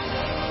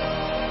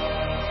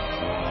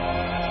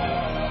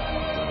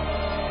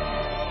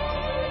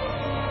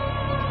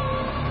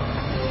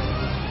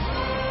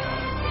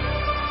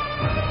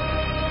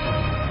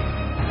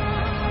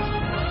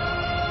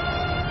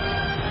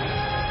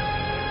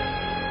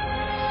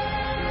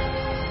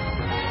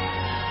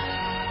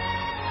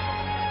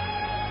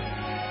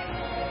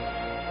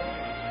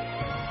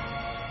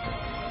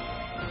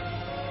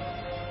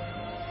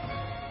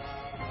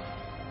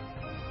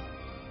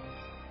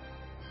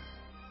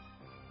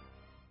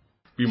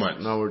B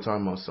minus. No, we're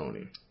talking about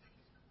Sony.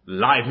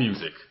 Live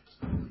music.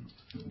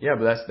 Yeah,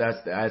 but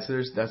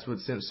that's what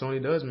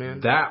Sony does,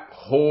 man. That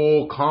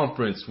whole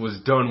conference was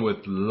done with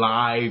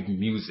live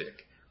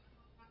music.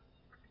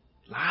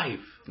 Live.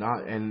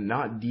 Not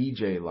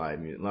DJ live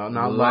music.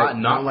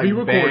 Not like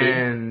pre-recorded.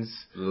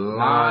 bands.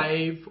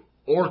 Live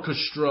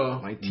orchestra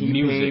like music.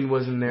 T-Pain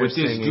was in there with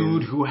singing. This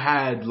dude who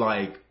had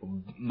like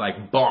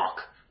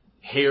Bach,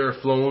 hair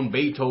flowing,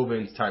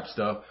 Beethoven type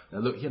stuff. Now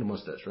look, he had a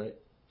mustache, right?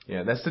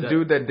 Yeah, that's the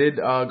dude that did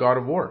God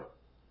of War.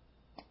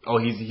 Oh,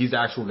 he's the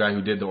actual guy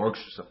who did the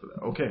orchestra stuff for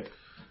that. Okay.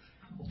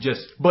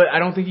 But I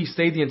don't think he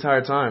stayed the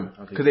entire time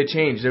because they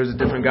changed. There was a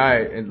different guy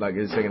in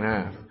the second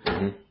half.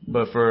 Mm-hmm.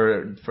 But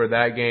for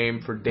that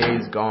game, for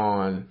Days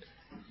Gone,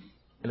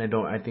 and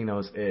I think that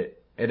was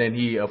it. And then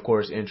he, of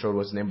course, introed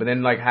what's his name. But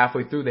then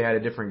halfway through, they had a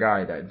different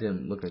guy that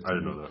didn't look like. I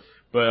didn't know that.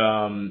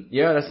 But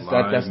yeah,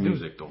 that's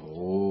music the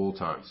whole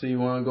time. So you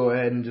want to go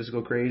ahead and just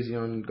go crazy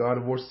on God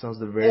of War? Sounds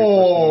the very.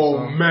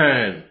 Oh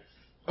man.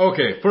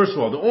 Okay, first of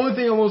all, the only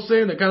thing I will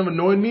say that kind of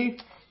annoyed me,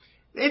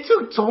 it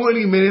took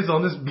 20 minutes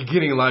on this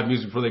beginning of live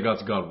music before they got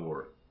to God of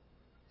War.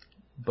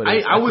 But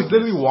I was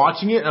literally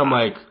watching it, and I'm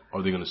like,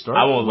 are they going to start?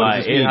 I won't lie,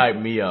 it hyped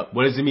me up.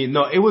 What does it mean?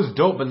 No, it was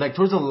dope, but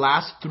towards the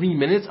last 3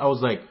 minutes, I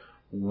was like,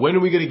 when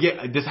are we going to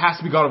get, this has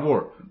to be God of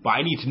War, but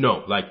I need to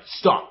know,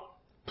 stop.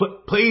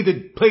 Play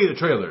the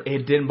trailer.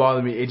 It didn't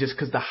bother me. It just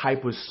because the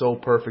hype was so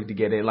perfect to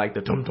get in,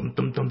 the tum tum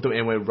tum tum tum,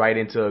 and went right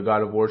into a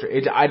God of War.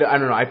 I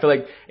don't know. I feel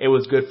like it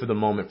was good for the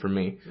moment for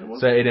me,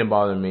 so it didn't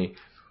bother me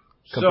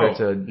compared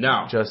to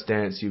now Just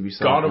Dance,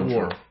 Ubisoft, God of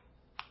War,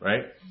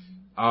 right?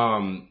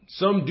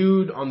 Some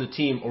dude on the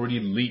team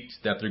already leaked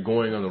that they're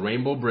going on the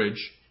Rainbow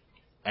Bridge,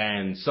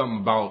 and something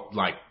about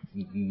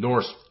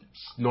Norse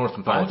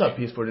mythology. I thought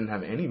PS4 didn't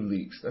have any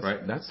leaks.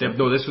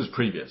 No, this was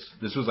previous.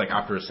 This was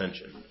after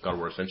Ascension, God of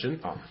War Ascension,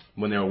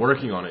 when they were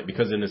working on it.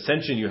 Because in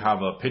Ascension, you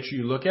have a picture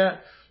you look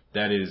at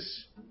that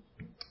is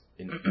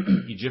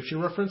an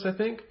Egyptian reference, I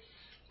think.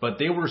 But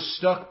they were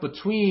stuck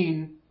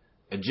between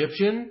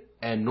Egyptian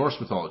and Norse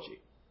mythology.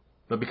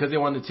 But because they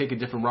wanted to take a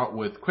different route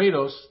with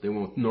Kratos, they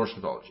went with Norse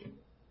mythology,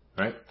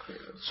 right?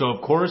 So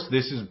of course,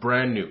 this is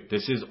brand new.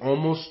 This is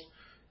almost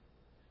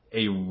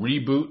a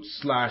reboot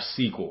 /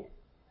 sequel.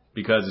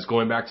 Because it's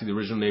going back to the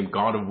original name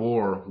God of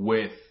War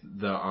with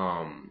the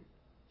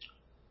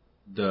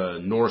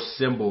Norse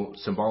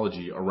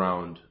symbology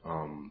around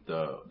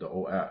the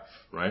OF,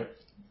 right?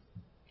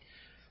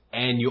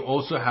 And you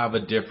also have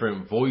a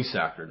different voice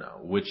actor now,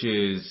 which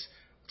is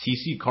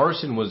T.C.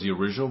 Carson was the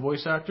original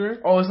voice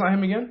actor. Oh, it's not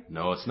him again?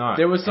 No, it's not.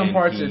 There was some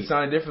parts that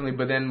sounded differently,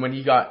 but then when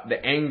he got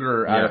the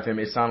anger out of him,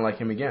 it sounded like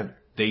him again.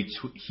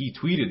 He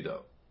tweeted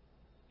though.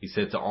 He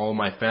said to all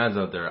my fans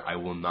out there, I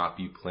will not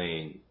be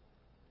playing.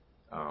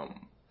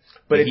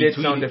 But it did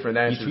sound different.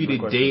 He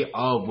tweeted day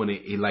of when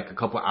it a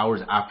couple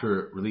hours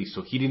after release,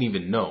 so he didn't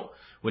even know,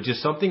 which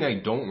is something I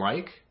don't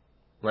like,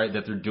 right?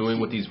 That they're doing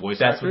with these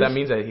voice actors. That's what that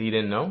means, that he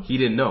didn't know? He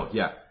didn't know,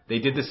 yeah. They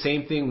did the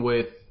same thing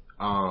with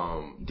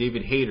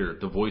David Hayter,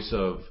 the voice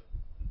of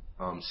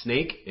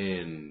Snake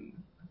in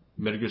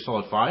Metal Gear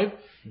Solid 5.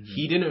 Mm-hmm.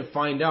 He didn't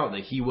find out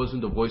that he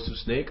wasn't the voice of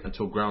Snake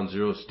until Ground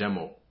Zero's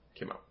demo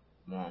came out.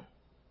 Wow.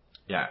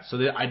 Yeah, so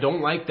I don't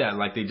like that.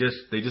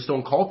 They just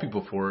don't call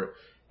people for it.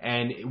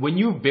 And when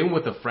you've been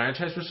with a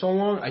franchise for so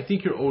long, I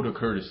think you're owed a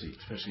courtesy.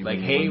 Especially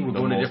hey, we're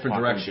going a different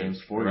direction,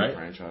 right?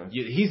 Franchise.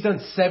 He's done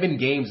 7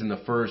 games in the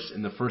first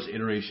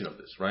iteration of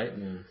this, right?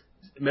 Yeah.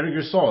 Metal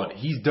Gear Solid,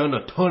 he's done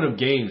a ton of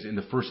games in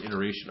the first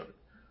iteration of it,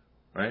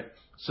 right?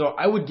 So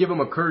I would give him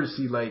a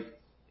courtesy.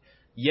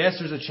 Yes,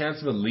 there's a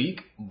chance of a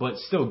leak, but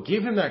still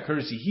give him that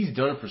courtesy. He's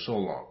done it for so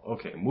long.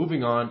 Okay,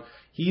 moving on.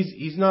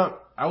 He's not.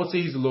 I would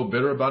say he's a little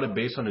bitter about it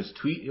based on his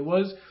tweet. It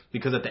was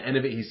because at the end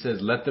of it he says,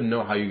 "Let them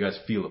know how you guys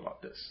feel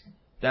about this."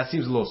 That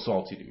seems a little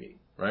salty to me,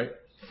 right?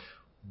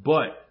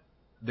 But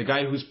the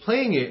guy who's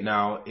playing it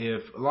now,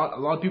 if a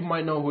lot of people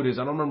might know who it is.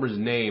 I don't remember his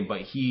name,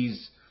 but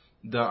he's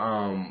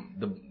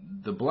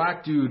the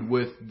black dude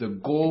with the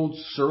gold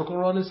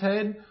circle on his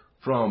head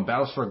from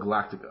Battlestar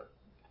Galactica.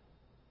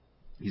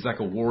 He's like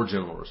a war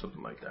general or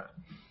something like that.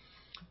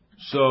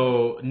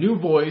 So, new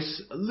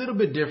voice, a little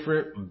bit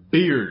different,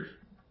 beard.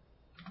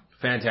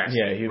 Fantastic.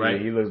 Yeah,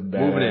 he looks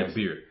bad. Moving in,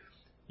 beard.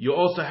 You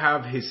also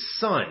have his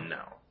son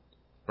now,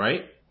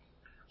 right?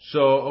 So,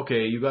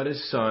 okay, you got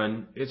his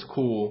son. It's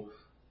cool.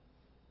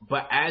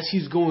 But as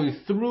he's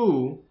going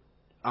through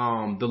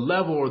the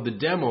level or the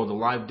demo, the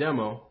live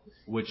demo,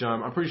 which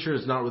I'm pretty sure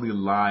it's not really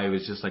live.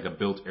 It's just like a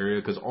built area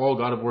because all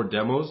God of War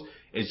demos,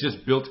 it's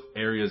just built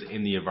areas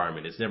in the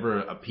environment. It's never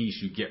a piece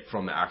you get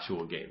from the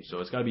actual game. So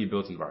it's got to be a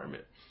built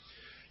environment.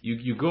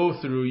 You go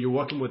through. You're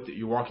walking with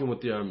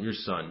your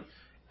son,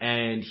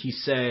 and he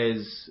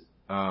says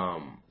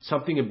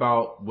something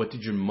about what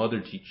did your mother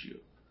teach you,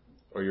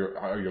 or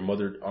your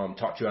mother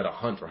taught you how to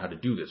hunt or how to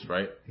do this,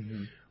 right?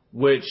 Mm-hmm.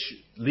 Which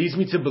leads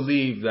me to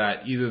believe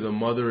that either the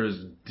mother is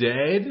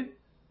dead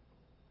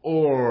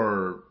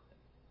or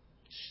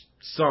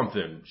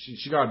something.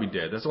 She got to be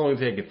dead. That's the only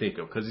thing I can think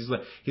of because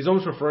he's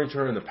almost referring to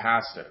her in the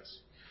past tense.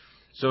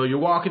 So you're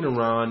walking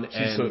around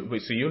and...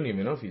 So you don't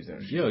even know if he's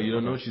dead. Yeah, you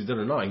don't know if she's dead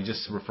or not. He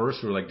just refers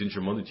to her like, didn't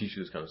your mother teach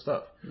you this kind of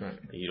stuff? Right.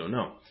 And you don't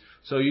know.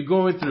 So you're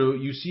going through,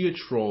 you see a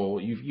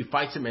troll, you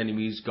fight some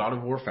enemies, God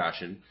of War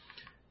fashion,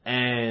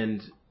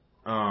 and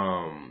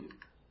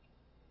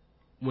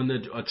when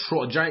a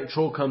giant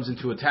troll comes in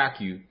to attack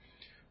you,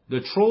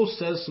 the troll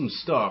says some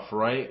stuff,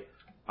 right?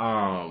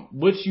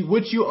 Which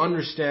you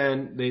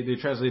understand, they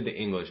translate to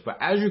English. But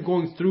as you're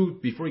going through,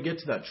 before you get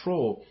to that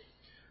troll,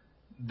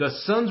 the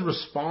son's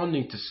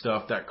responding to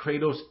stuff that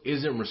Kratos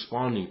isn't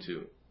responding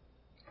to.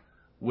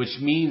 Which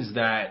means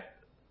that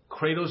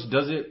Kratos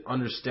doesn't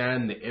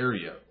understand the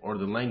area or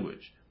the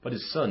language, but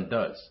his son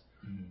does.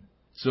 Mm-hmm.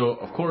 So,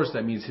 of course,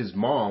 that means his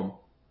mom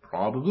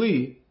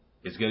probably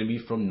is going to be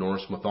from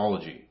Norse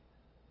mythology.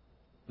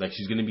 Like,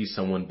 she's going to be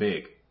someone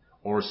big.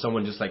 Or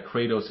someone just like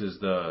Kratos is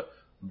the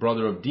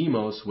brother of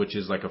Deimos, which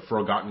is like a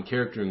forgotten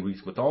character in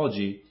Greek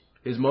mythology.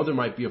 His mother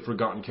might be a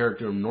forgotten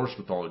character in Norse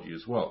mythology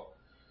as well.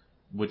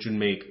 Which would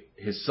make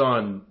his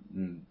son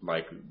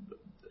like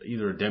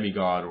either a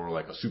demigod or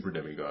like a super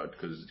demigod,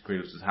 because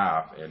Kratos is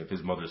half, and if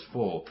his mother's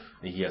full,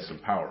 then he has some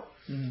power.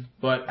 Mm-hmm.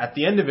 But at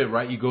the end of it,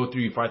 right, you go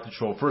through, you fight the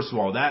troll. First of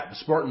all, that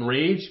Spartan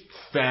Rage,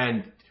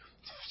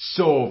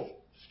 so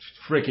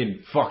freaking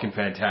fucking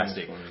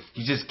fantastic.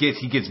 He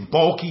gets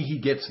bulky, he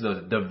gets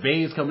the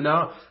veins coming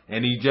out,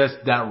 and he just,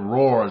 that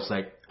roar, it's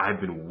like, I've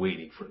been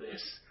waiting for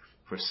this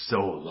for so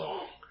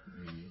long.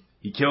 Mm-hmm.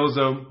 He kills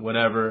him,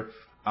 whatever.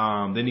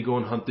 Then he go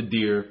and hunt the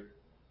deer.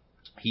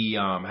 He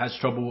has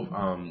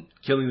trouble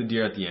killing the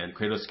deer at the end.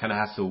 Kratos kind of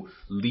has to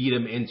lead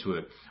him into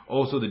it.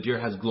 Also, the deer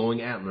has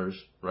glowing antlers,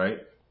 right?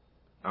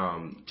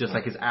 Just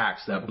like his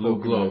axe, that blue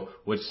glow,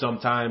 which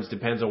sometimes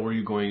depends on where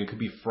you're going. It could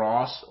be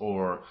frost,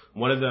 or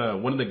one of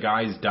the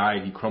guys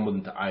died. He crumbled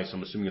into ice.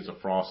 I'm assuming it's a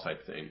frost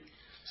type thing.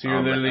 So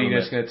you're literally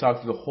just going to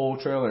talk through the whole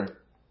trailer.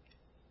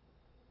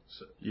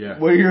 So, yeah.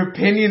 What are your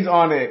opinions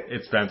on it?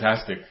 It's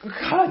fantastic.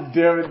 God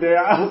damn it, Dad.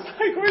 I was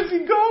like, where's he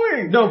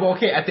going? No, but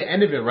okay, at the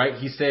end of it, right,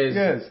 he says,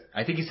 yes.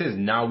 I think he says,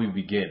 now we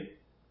begin.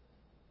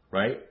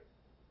 Right?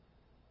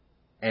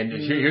 And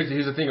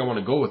here's the thing I want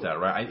to go with that,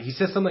 right? He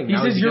says something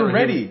like, he says, you're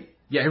ready.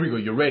 Yeah, here we go,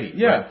 you're ready.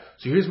 Yeah. Right?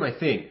 So here's my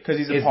thing. Because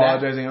he's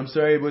apologizing. I'm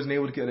sorry I wasn't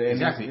able to get it.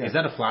 Exactly. Yeah. Is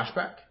that a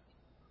flashback?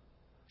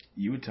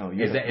 You would tell me.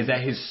 Yeah. Is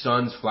that his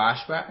son's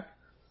flashback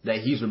that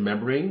he's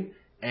remembering?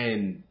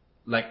 And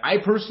like, I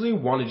personally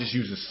want to just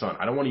use his son.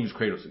 I don't want to use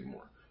Kratos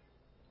anymore.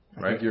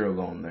 Right? I think you're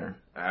alone there.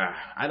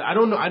 I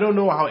don't know. I don't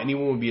know how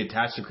anyone would be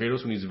attached to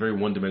Kratos when he's a very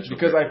one-dimensional.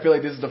 Because character. I feel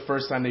like this is the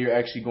first time that you're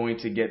actually going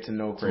to get to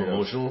know Kratos. So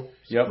emotional.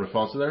 Yep.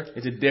 Response to there.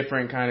 It's a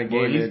different kind of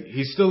game. Well,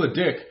 he's still a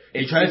dick.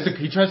 He tries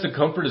to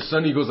comfort his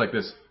son. He goes like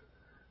this.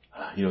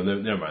 Never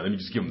mind. Let me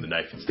just give him the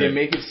knife instead. They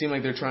make it seem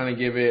like they're trying to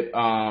give it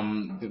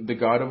the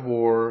God of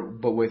War,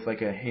 but with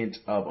like a hint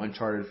of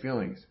Uncharted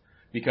feelings.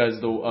 Because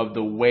of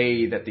the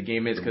way that the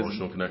game is.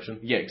 Emotional connection?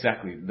 Yeah,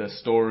 exactly. The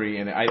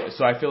story. And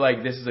so I feel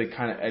like this is a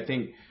kind of, I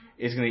think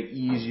it's going to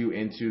ease you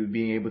into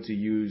being able to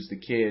use the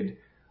kid,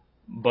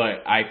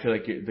 but I feel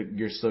like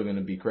you're still going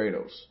to be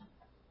Kratos.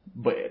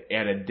 But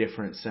at a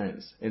different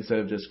sense. Instead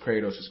of just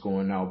Kratos just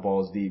going out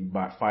balls deep,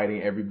 by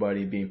fighting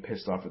everybody, being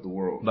pissed off at the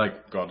world.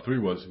 Like God 3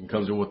 was. He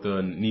comes in with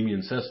the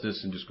Nemean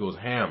cestus and just goes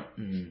ham.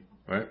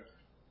 Mm-hmm. Right?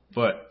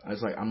 But I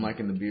was like, I'm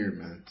liking the beard,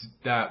 man.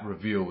 That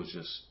reveal was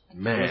just,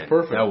 man, it was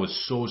perfect. That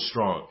was so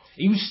strong.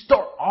 And you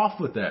start off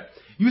with that.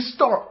 You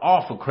start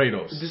off with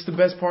Kratos. Just the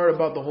best part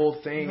about the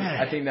whole thing, man.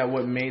 I think that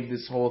what made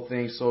this whole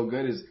thing so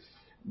good is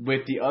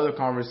with the other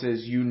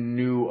conferences, you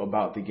knew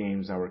about the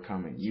games that were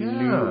coming. You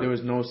knew there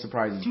was no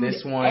surprises. Dude,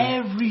 this one,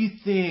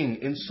 everything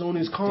in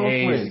Sony's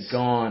conference. Days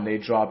Gone, they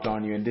dropped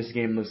on you, and this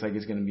game looks like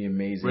it's going to be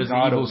amazing.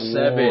 Resident Evil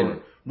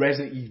 7.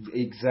 Resident Evil,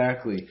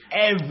 exactly.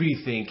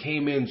 Everything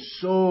came in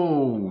so,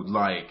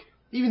 like,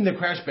 even the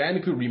Crash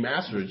Bandicoot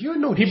remasters. You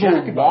know, people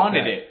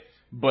wanted it.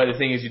 But the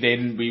thing is,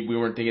 we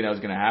weren't thinking that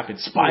was going to happen.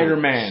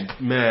 Spider-Man.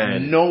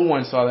 Man. No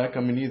one saw that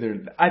coming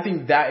either. I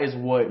think that is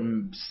what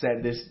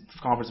set this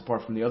conference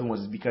apart from the other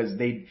ones, is because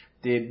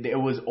it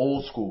was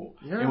old school.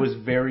 Yeah. It was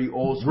very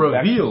old school.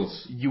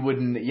 Reveals. You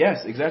wouldn't,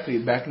 yes,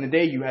 exactly. Back in the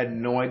day, you had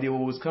no idea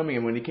what was coming.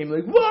 And when it came,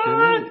 like,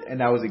 what? And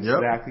that was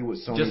exactly what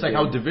Sony Just like did.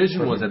 how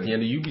Division was at the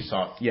end of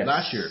Ubisoft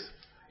last year.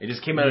 It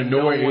just came out of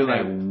nowhere. You're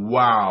like,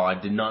 wow, I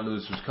did not know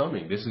this was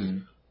coming. This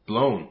is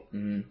blown.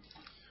 Mm-hmm.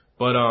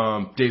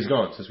 But Days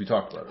Gone, since we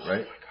talked about it,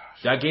 right? Oh my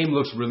gosh. That game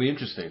looks really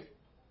interesting.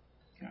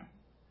 Yeah.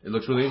 It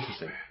looks really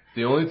interesting.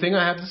 The only thing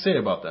I have to say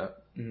about that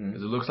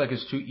is it looks like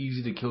it's too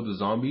easy to kill the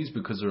zombies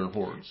because they're in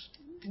hordes.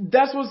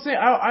 That's what's saying.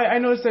 I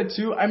noticed that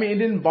too. I mean, it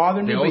didn't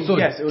bother me. They also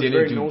but yes, it was didn't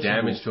very do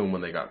noticeable. damage to them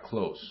when they got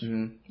close.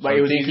 Mm-hmm. So like,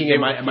 I'm thinking it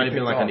might have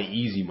been like on the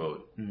easy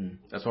mode. Mm-hmm.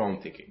 That's what I'm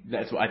thinking.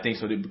 That's what I think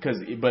so.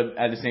 But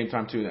at the same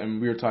time too,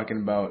 and we were talking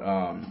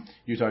about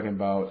you were talking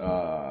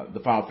about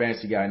the Final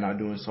Fantasy guy not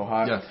doing so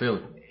hot. Yeah, Phil.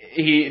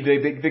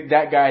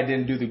 That guy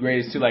didn't do the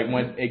greatest too. Like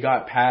when it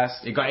got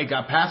past, it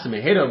got past him.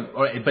 It hit him,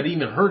 but it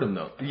even hurt him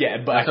though.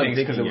 Yeah, but I think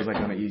it's because it was like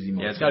on an easy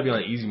mode. Yeah, it's got to be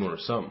on an easy mode or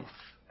something.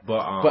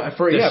 But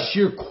for the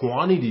sheer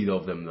quantity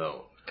of them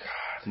though.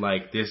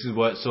 Like, this is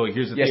what... So,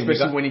 here's the thing.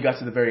 Especially when he got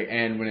to the very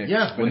end, when it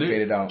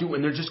faded out. Dude,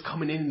 and they're just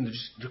coming in, and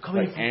they're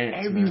coming in from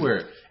everywhere.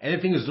 Man. And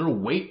the thing is, their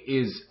weight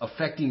is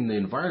affecting the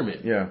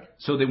environment. Yeah.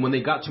 So, then when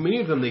they got too many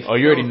of them, they... Oh,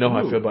 you already know how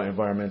I feel about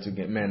environmental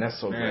game. Man, that's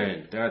so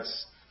great.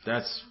 That's...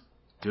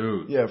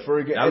 Dude. Yeah, for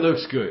a game. That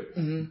looks good.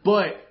 Mm-hmm.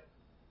 But...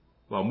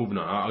 Well, moving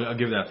on. I'll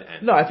give that to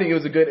end. No, I think it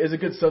was a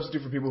good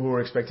substitute for people who were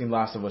expecting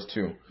Last of Us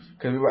 2.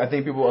 Because I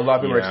think a lot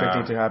of people were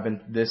expecting it to happen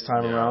this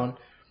time around.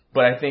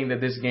 But I think that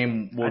this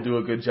game will do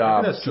a good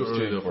job. That's too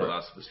early though for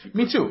Last of Us 2.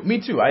 Me too.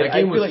 That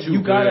game was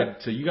too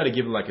good. So you got to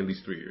give it like at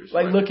least 3 years.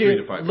 Like look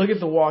at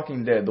The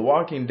Walking Dead. The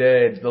Walking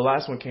Dead. The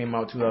last one came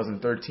out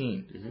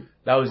 2013. Mm-hmm.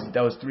 That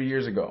was 3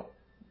 years ago.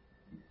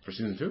 For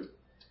season 2?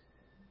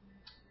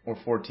 Or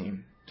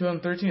 14.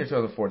 2013 or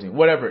 2014.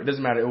 Whatever. It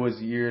doesn't matter. It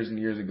was years and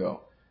years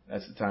ago.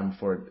 That's the time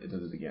before it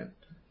does it again.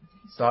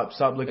 Stop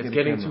looking at the camera. It's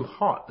getting too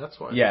hot. That's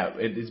why. Yeah,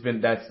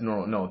 that's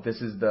normal. No,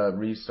 this is the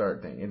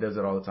restart thing. It does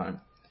it all the time.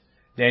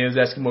 Daniel's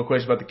asking more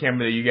questions about the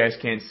camera that you guys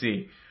can't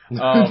see.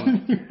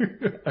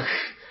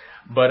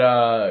 But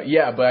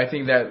I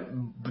think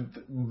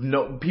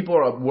that people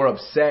were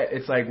upset.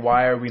 It's like,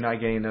 why are we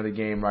not getting another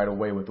game right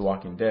away with The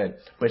Walking Dead?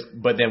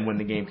 But then when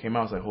the game came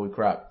out, it's like, holy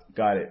crap,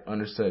 got it,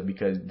 understood,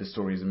 because the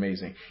story is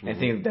amazing. Mm-hmm. And I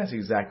think that's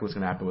exactly what's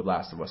going to happen with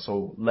Last of Us.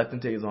 So let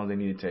them take as long as they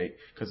need to take,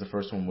 because the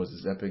first one was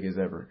as epic as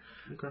ever.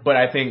 Okay. But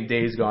I think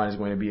Days Gone is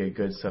going to be a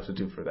good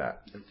substitute for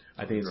that.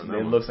 I think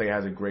it looks like it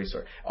has a great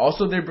story.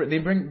 Also, they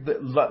bring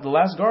the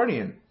Last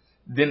Guardian.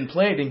 Didn't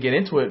get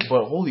into it,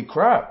 but holy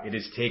crap. It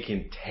has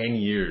taken 10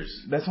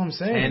 years. That's what I'm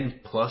saying. 10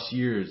 plus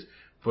years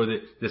for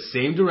the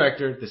same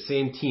director, the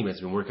same team has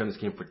been working on this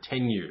game for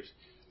 10 years.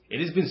 It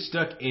has been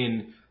stuck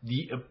in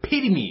the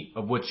epitome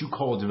of what you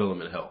call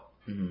development hell.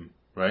 Mm-hmm.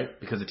 Right?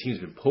 Because the team's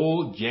been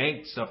pulled,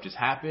 yanked, stuff just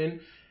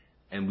happened,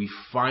 and we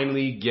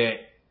finally get,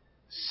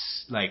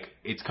 like,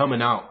 it's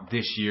coming out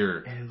this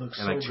year. And it looks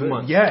in so like 2 good.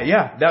 months. Yeah. I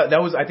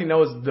think that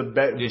was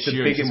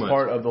the biggest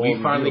part of the whole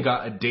We finally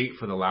got a date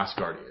for The Last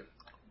Guardian.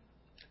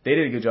 They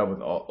did a good job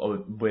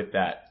with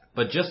that.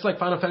 But just like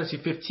Final Fantasy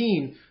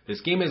 15, this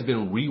game has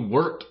been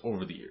reworked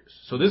over the years.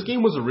 So this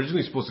game was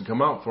originally supposed to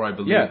come out for, I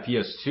believe,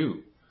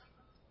 PS2.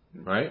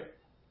 Right?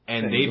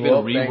 And they've been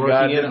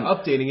reworking it and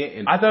updating it.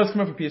 And I thought it was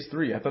coming out for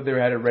PS3. I thought they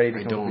had it ready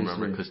to come out for PS3. I don't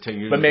remember, because 10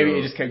 years ago... But maybe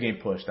it just kept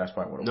getting pushed. That's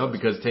probably what it was. No,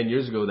 because 10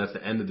 years ago, that's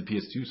the end of the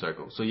PS2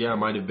 cycle. So yeah, it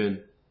might have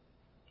been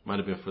for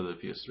the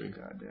PS3.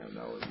 God damn,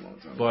 that was a long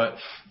time. But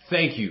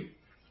thank you.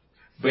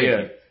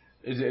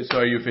 So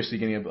are you officially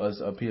getting a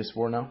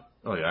PS4 now?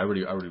 Oh yeah, I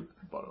already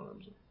bought it on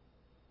Amazon.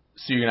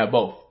 So you're gonna have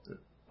both? Yeah.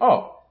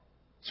 Oh,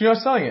 so you're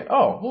not selling it?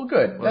 Oh, well,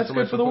 good. Well, that's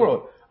good for the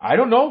world. I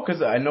don't know,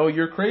 because I know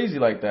you're crazy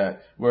like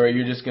that, where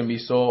you're just gonna be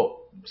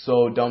so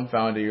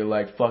dumbfounded. You're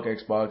like, fuck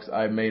Xbox,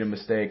 I made a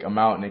mistake. I'm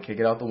out, and they kick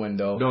it out the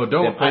window. No,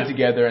 don't. They put it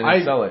together and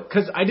then sell it.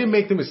 Because I didn't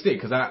make the mistake.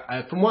 Because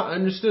I, from what I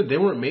understood, they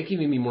weren't making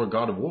any more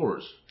God of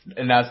Wars.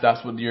 And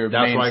that's what your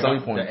main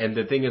selling point. And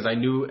the thing is, I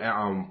knew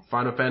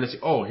Final Fantasy.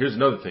 Oh, here's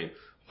another thing.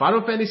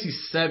 Final Fantasy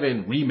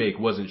VII Remake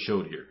wasn't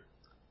showed here.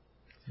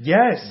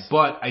 Yes.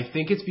 But I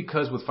think it's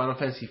because with Final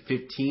Fantasy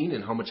 15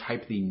 and how much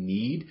hype they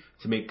need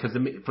to make, because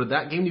for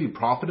that game to be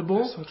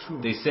profitable,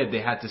 they said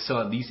they had to sell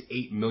at least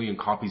 8 million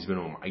copies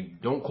minimum.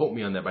 Don't quote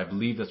me on that, but I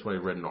believe that's what I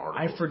read in the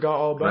article. I forgot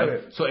all about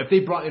it. So if they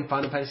brought in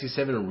Final Fantasy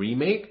 7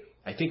 Remake,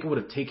 I think it would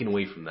have taken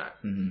away from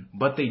that. Mm-hmm.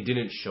 But they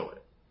didn't show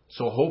it.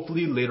 So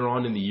hopefully later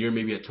on in the year,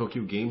 maybe at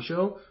Tokyo Game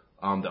Show,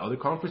 the other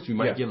conference, we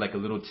might get like a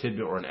little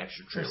tidbit or an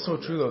extra trailer. That's so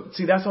true though.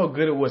 See, that's how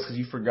good it was, because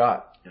you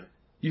forgot. Yeah.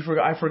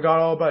 I forgot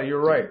all about it. You're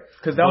right.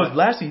 Because that was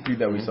last E3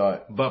 that we saw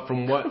it. But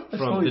from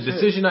the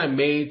decision I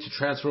made to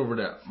transfer over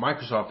to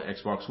Microsoft and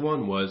Xbox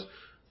One was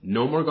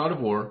no more God of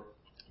War.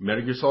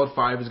 Metal Gear Solid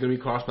 5 is going to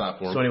be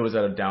cross-platform. Sony was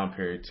at a down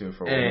period too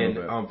for a little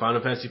bit. And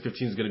Final Fantasy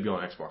 15 is going to be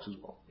on Xbox as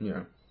well.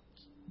 Yeah.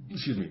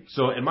 Excuse me.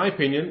 So in my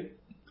opinion,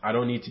 I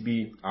don't need to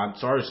be. I'm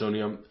sorry,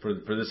 Sony.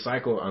 For this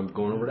cycle, I'm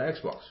going over to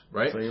Xbox.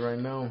 Right. I'll tell you right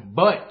now.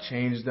 But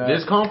change that.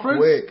 This conference,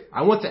 quick.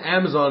 I went to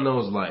Amazon and I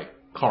was like,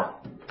 cart.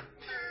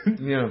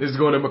 Yeah. This is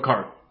going in my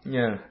cart.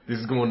 Yeah. This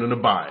is going in the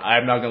buy.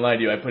 I'm not gonna lie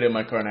to you. I put it in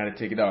my cart and I had to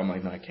take it out. I'm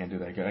like, no, I can't do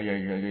that. I got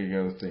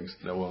other things.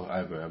 No, well, I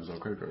have an Amazon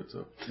credit card,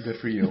 so good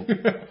for you.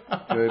 Good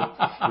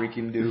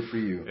freaking do for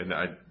you. And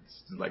I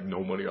like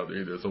no money out there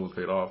either. It's almost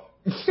paid off.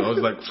 So I was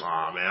like,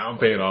 man, I'm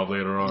paying off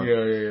later on.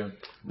 Yeah.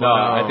 No,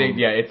 I think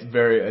it's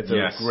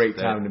a great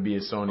time to be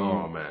a Sony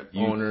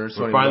owner.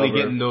 We're finally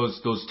getting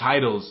those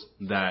titles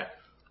that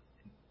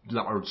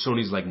are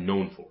Sony's like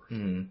known for.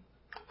 Mm-hmm.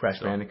 Crash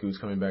Bandicoot's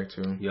coming back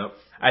too. Yep.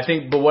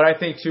 But what I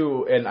think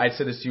too, and I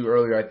said this to you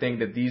earlier, I think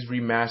that these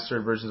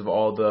remastered versions of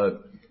all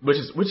which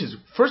is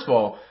first of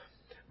all,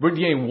 we're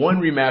getting one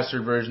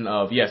remastered version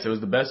of, yes, it was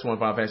the best one,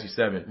 Final Fantasy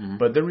VII,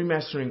 but they're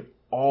remastering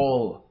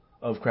all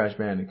of Crash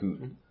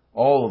Bandicoot. Mm-hmm.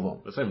 All of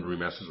them. That's not even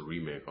remaster, it's a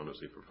remake,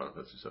 honestly, for Final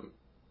Fantasy VII.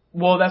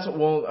 Well,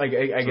 I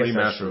guess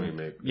that's true.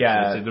 Remake.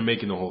 Yeah. They're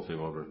making the whole thing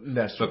over.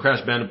 That's true. But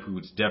Crash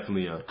Bandicoot's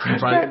definitely a... Crash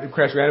Bandicoot?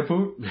 Crash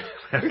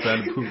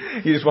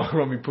Bandicoot. He just walking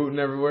around me Putin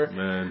everywhere.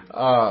 Man.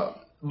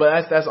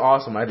 But that's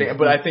awesome. I think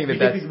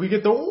that we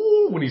get the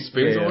when he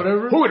spins or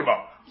whatever. Who would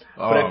about?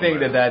 But I think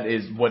that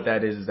is what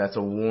that is that's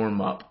a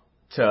warm up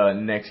to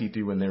next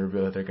E3 when they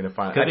reveal that they're going to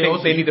find. I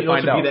think they need to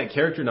find out. Be that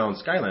character now in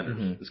Skylanders.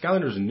 Mm-hmm. The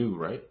Skylanders are new,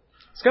 right?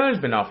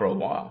 Skylanders been out for a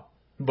while.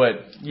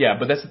 But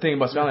that's the thing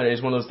about Skylanders.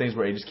 It's one of those things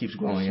where it just keeps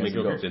growing as it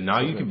goes. And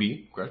now you can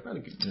be Crash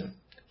Bandicoot. Yeah.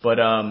 But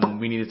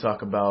we need to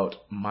talk about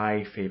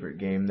my favorite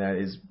game that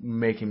is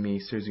making me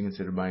seriously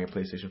consider buying a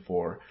PlayStation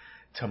 4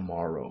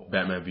 tomorrow.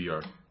 Batman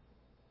VR.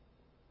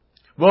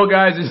 Well,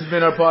 guys, this has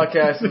been our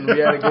podcast, and we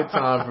had a good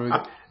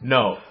time.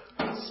 No,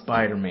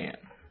 Spider-Man.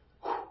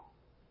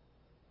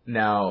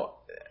 Now,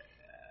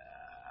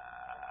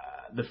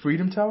 the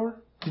Freedom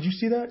Tower. Did you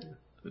see that?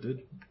 I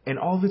did. And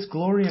all of its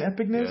glory and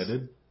epicness. Yeah, I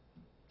did.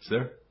 It's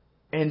there.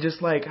 And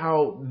just like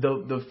how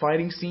the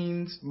fighting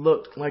scenes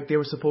looked like they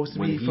were supposed to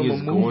be from a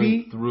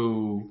movie. Going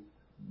through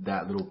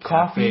that little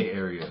cafe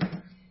area.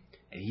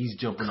 And he's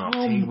jumping off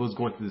tables,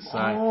 going to the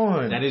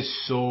side. That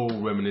is so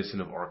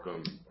reminiscent of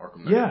Arkham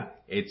Knight. Yeah.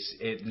 It's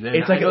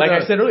like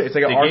I said earlier, it's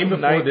like an Arkham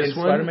Knight and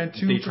Spider-Man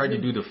 2. They tried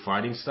to do the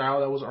fighting style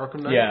that was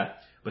Arkham Knight. Yeah.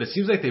 But it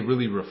seems like they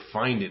really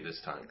refined it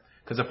this time.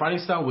 Because the fighting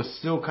style was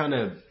still kind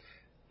of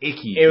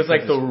icky. It was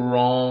like the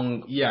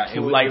wrong, it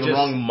was like just,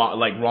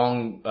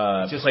 wrong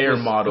player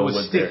model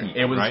was sticky.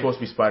 It was supposed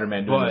to be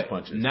Spider-Man doing those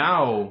punches.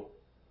 Now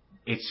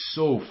it's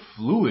so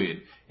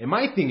fluid. And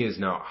my thing is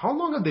now, how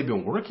long have they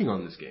been working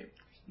on this game?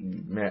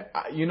 Man,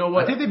 you know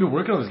what? I think they've been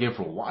working on this game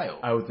for a while.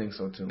 I would think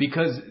so too.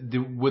 Because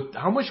with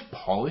how much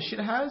polish it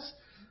has,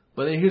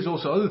 but then here's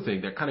also other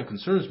thing that kind of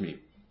concerns me.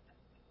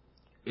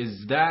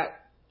 Is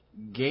that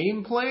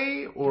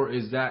gameplay or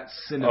is that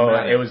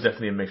cinematic? Oh, it was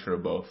definitely a mixture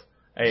of both.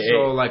 When I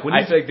feel like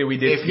that we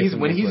did.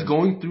 When he's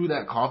going through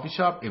that coffee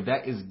shop, if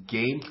that is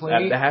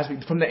gameplay, that has to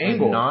be from the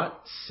angle, and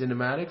not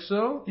cinematic.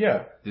 So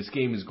this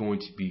game is going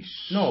to be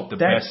the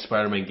best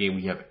Spider-Man game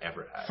we have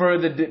ever had. For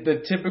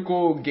the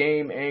typical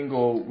game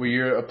angle where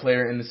you're a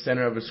player in the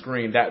center of a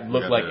screen, that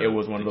looked like it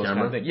was one of those kind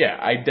of things. Yeah,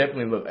 I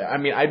definitely look. I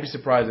mean, I'd be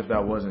surprised if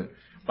that wasn't.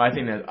 But I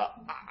think that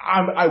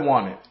I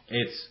want it.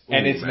 It's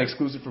an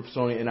exclusive for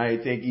Sony, and I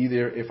think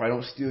either if I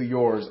don't steal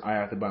yours, I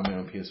have to buy my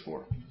own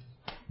PS4.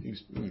 You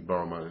can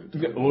borrow mine.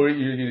 Or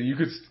you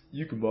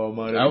can borrow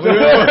mine. I was going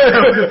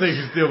to think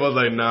you steal. I was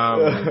like, nah,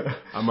 man,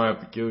 I might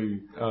have to kill you.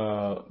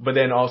 But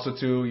then also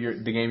too,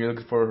 the game you're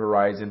looking for,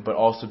 Horizon, but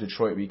also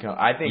Detroit Become.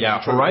 I think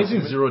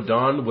Horizon Zero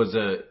Dawn was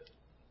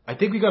I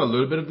think we got a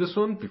little bit of this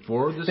one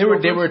before this. They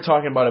were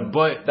talking about it,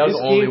 but that was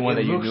the only one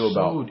that you knew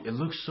about. It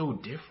looks so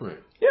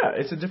different. Yeah,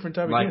 it's a different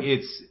type of game.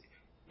 Like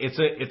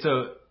it's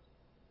a,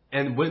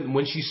 and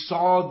when she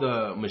saw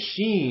the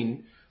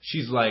machine,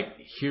 she's like,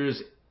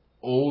 here's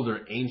old or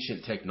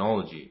ancient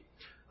technology.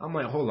 I'm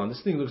like, hold on,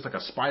 this thing looks like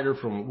a spider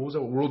from, what was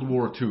that, World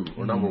War II,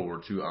 or not World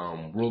War II,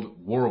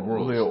 War of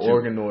Worlds.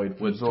 Organoid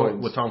with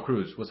Tom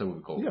Cruise. What's that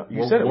movie called? Yeah,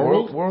 you said it. War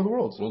of the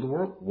Worlds.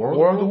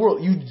 War of the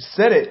Worlds. You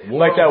said it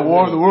like that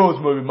War of the Worlds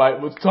movie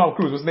with Tom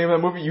Cruise. What's the name of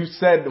that movie? You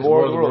said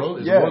War of the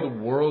Worlds. Is War of the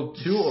World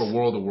 2 or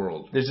War of the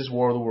World? There's just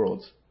War of the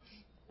Worlds.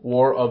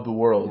 War of the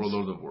Worlds.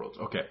 War of the Worlds.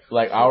 Okay.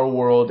 Like our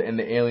world and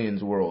the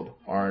aliens' world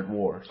aren't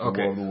war. So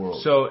okay. War of the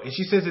Worlds. So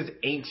she says it's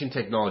ancient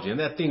technology, and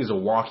that thing is a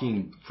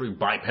walking free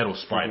bipedal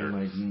spider.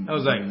 I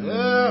was like,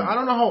 I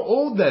don't know how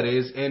old that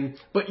is,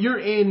 but you're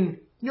in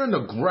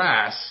the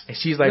grass. And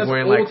she's like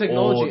wearing like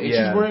technology, old, and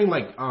she's wearing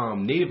like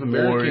Native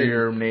American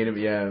warrior, Native,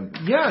 yeah,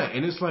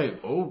 and it's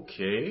like,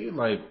 okay,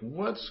 like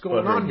what's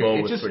going on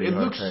here? It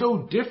looks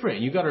so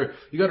different. You got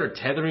her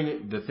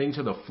tethering the thing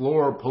to the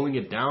floor, pulling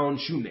it down,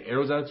 shooting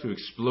arrows at it to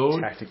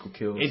explode. Tactical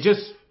kills.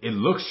 It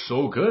looks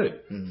so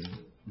good,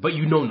 but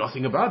you know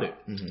nothing about it.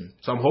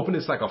 So I'm hoping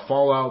it's like a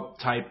Fallout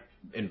type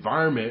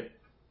environment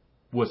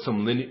with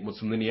some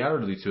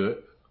linearity to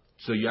it.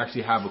 So you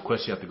actually have a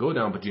quest you have to go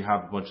down, but you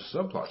have a bunch of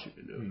subplots you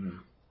can do.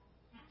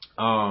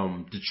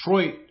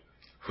 Detroit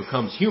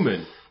Becomes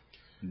Human.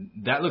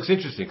 That looks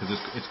interesting because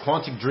it's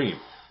Quantic Dream,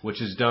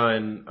 which is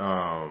done.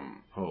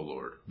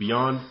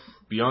 Beyond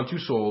Two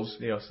Souls.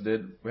 They also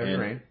did Heavy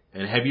Rain.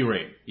 And Heavy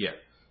Rain, yeah.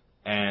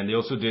 And they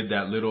also did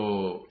that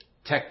little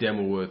tech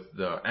demo with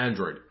the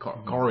Android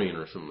Carian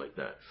or something like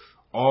that.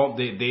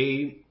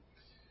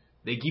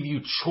 They give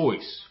you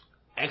choice.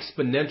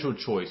 Exponential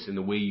choice in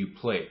the way you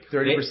play.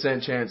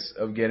 30% chance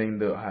of getting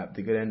the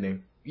good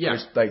ending. Yeah.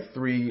 There's like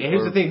 3 And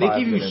here's the thing. They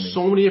give you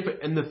so many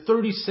different... And the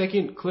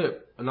 30-second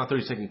clip... Not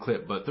 30-second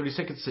clip, but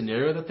 30-second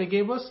scenario that they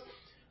gave us,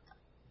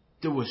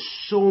 there was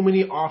so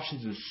many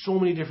options and so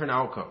many different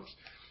outcomes.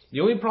 The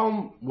only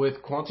problem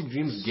with Quantic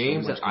Dream's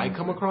games that I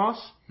come across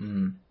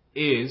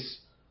is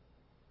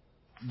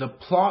the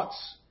plot's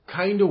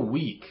kind of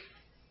weak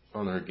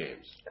on their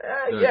games.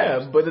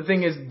 Games. But the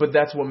thing is,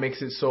 that's what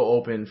makes it so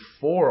open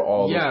for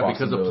all those possibilities.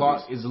 Because the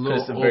plot is a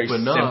little open very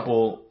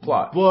simple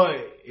plot. But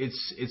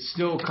it's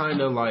still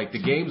kind of like,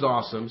 the game's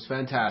awesome, it's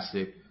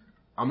fantastic.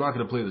 I'm not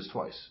going to play this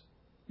twice.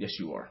 Yes,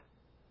 you are.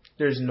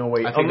 There's no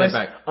way. I take that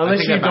back. I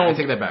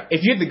take that back.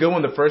 If you had the good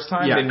one the first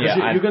time, then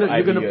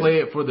you're gonna play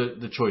it for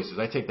the choices.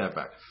 I take that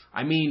back.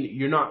 I mean,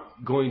 you're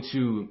not going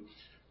to.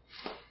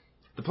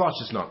 The plot's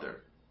just not there.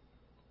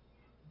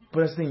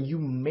 But that's the thing, you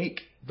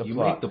make the you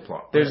plot. You make the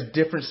plot. There's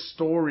different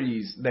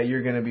stories that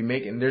you're going to be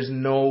making. There's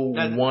no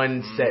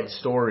one set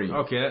story.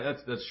 Okay,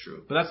 that's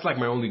true. But that's like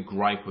my only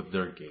gripe with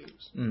their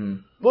games.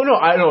 Well, no,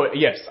 I know.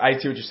 Yes, I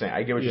see what you're saying.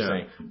 I get what you're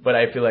saying. But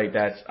I feel like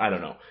that's, I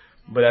don't know.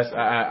 But that's,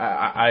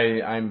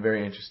 I'm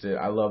very interested.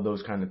 I love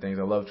those kind of things.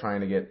 I love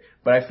trying to get,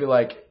 but I feel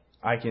like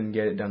I can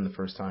get it done the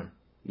first time.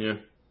 Yeah.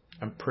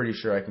 I'm pretty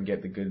sure I can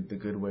get the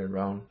good way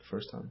around the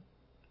first time.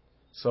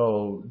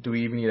 So, do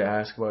we even need to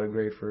ask about a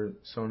grade for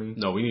Sony?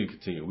 No, we need to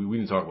continue. We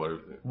need to talk about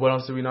everything. What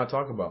else did we not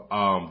talk about?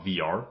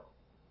 VR.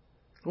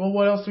 Well,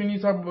 what else do we need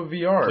to talk about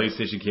VR?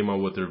 PlayStation came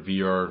out with their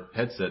VR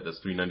headset that's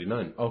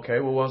 $399. Okay,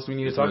 well, what else do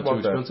we need to talk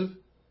about? Too expensive?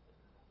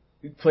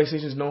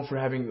 PlayStation's known for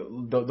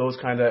having those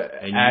kind of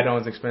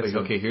add-ons expensive.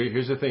 Like, okay,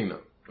 here's the thing,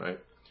 though, right?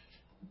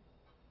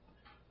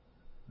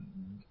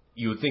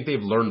 You would think they've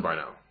learned by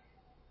now.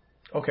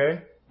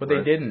 Okay, but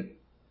they didn't.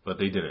 But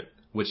they didn't.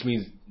 Which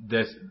means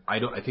I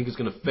think it's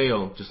going to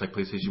fail just like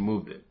PlayStation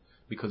moved it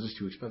because it's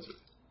too expensive.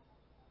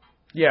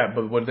 Yeah,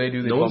 but what do they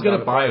do? No one's going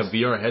to buy a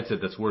VR headset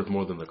that's worth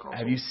more than the console.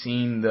 Have you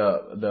seen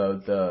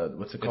the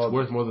what's it called? It's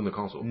worth more than the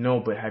console. No,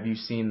 but have you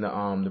seen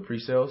the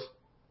pre-sales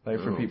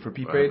for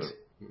P-Trades?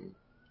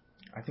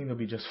 I think they'll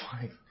be just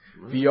fine.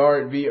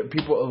 VR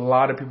people, a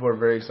lot of people are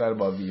very excited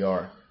about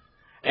VR.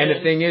 And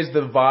the thing is,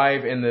 the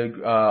Vive and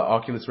the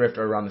Oculus Rift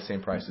are around the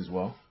same price as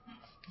well.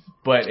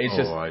 But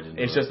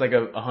it's just like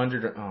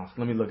 100.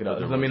 Let me look it up.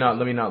 Let me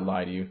not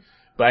lie to you.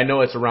 But I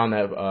know it's around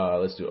that.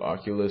 Let's do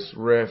Oculus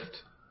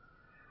Rift.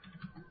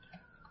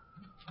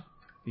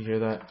 You hear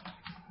that?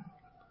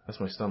 That's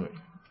my stomach.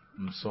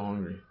 I'm so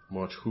hungry.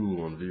 Watch Hulu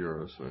on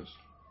VR. That's nice.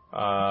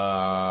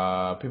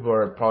 People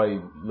are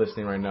probably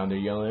listening right now. They're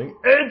yelling,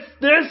 "It's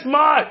this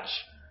much!"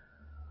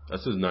 That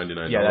says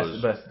 $99. Yeah,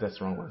 that's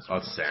the wrong one.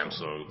 That's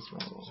Samsung.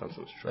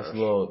 Samsung's trash. That's a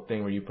little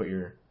thing where you put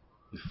your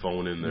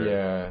phone in there.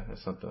 Yeah,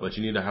 that's something. But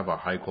you need to have a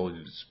high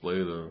quality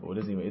display though. Well,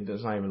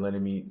 it's not even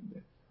letting me.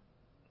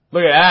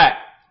 Look at that!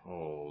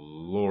 Oh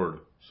Lord!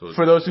 So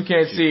for those who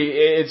can't see,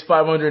 it's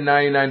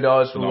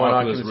 $599 for the one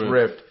Oculus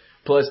Rift.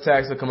 Plus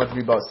tax will come up to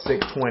be about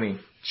 $620.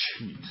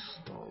 Jeez,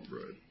 oh, bro.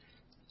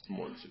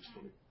 More than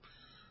 $620.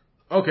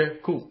 Okay,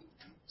 cool.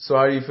 So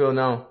how do you feel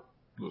now?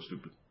 A little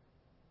stupid.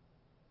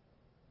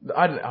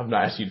 I'm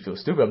not asking you to feel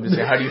stupid. I'm just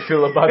saying, how do you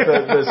feel about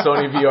the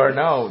Sony VR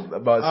now?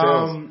 About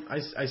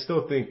sales? I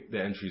still think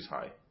the entry's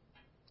high.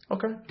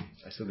 Okay.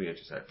 I still think the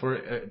entry's high. For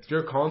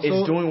your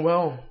console, it's doing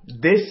well.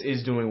 This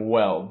is doing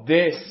well.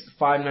 This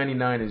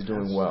 $599 is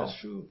doing well.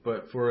 That's true.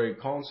 But for a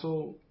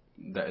console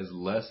that is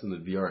less than the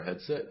VR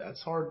headset,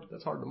 that's hard.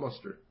 That's hard to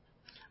muster.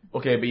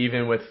 Okay, but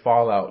even with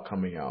Fallout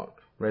coming out,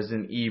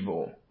 Resident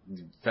Evil,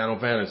 Final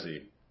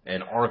Fantasy.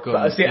 And Arkham.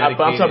 But I'm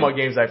talking about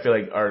games I feel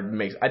like are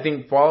mixed. I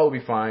think Fallout will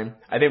be fine.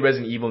 I think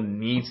Resident Evil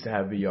needs to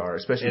have VR,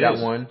 especially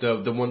one. The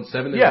 1.7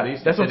 that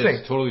released. That's what I'm saying.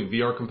 It's totally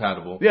VR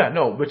compatible. Yeah,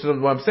 no, which is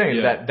what I'm saying.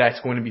 Yeah. That's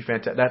going to be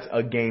fantastic. That's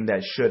a game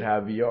that should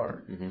have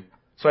VR. Mm-hmm.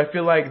 So I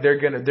feel like they're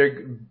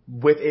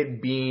with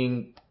it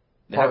being.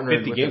 They have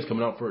 50 games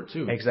coming out for it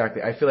too.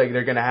 Exactly. I feel like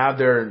they're going to have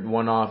their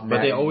one-off.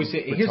 But they always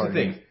say, here's the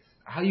thing: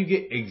 how do you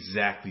get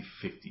exactly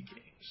 50 games?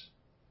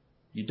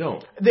 You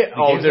don't. The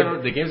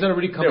games that are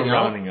already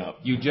coming out,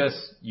 you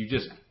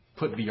just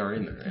put VR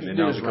in there, and then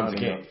now it becomes a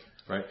game,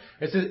 right?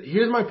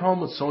 Here's my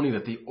problem with Sony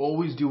that they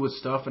always do with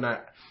stuff, and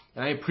I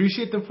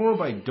appreciate them for it,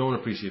 but I don't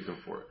appreciate them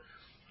for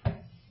it.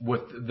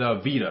 With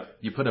the Vita,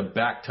 you put a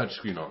back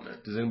touchscreen on there.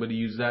 Does anybody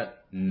use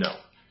that? No.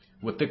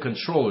 With the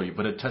controller, you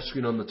put a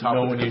touchscreen on the top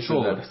of the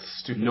controller.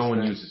 No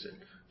one uses it.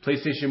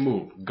 PlayStation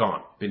Move,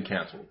 gone, been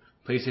canceled.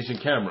 PlayStation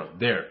Camera,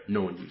 there,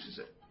 no one uses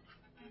it.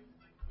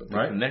 But the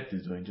Kinect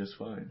is doing just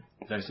fine.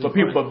 But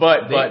people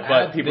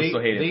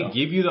still hate it. They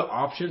give you the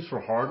options for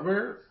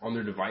hardware on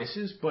their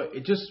devices, but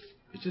it just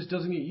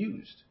doesn't get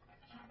used.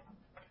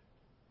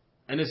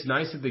 And it's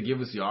nice that they give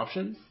us the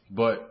option,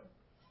 but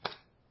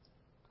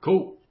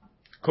cool.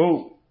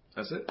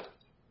 That's it.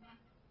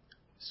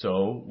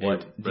 So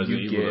what do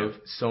you give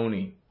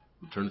Sony?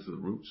 Returns to the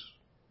roots.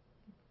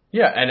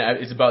 Yeah, and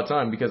it's about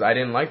time because I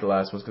didn't like the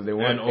last ones because they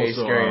weren't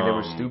scary and they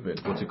were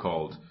stupid. What's it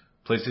called?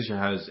 PlayStation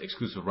has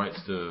exclusive rights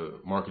to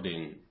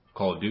marketing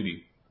Call of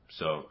Duty,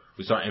 so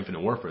we saw Infinite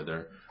Warfare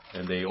there,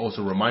 and they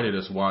also reminded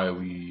us why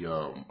we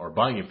are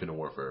buying Infinite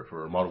Warfare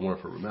for Modern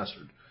Warfare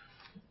Remastered.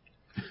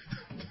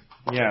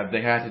 Yeah,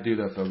 they had to do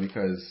that though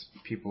because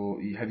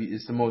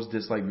it's the most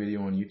disliked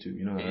video on YouTube.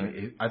 You know that,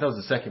 right? I thought it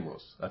was the second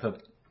most.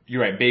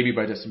 You're right. Baby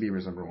by Justin Bieber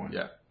is number one.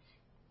 Yeah.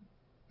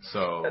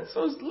 So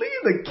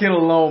leave the kid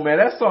alone, man.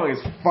 That song is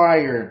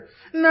fire.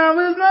 No,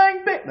 it's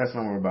like that. That's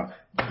not what we're about.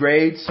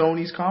 Grade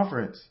Sony's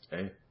conference.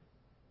 A.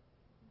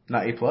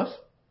 Not A+?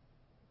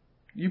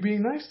 You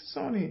being nice to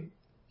Sony.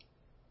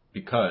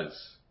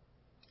 Because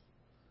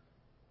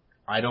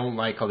I don't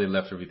like how they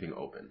left everything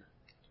open.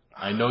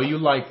 I know you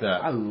like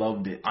that. I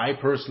loved it. I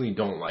personally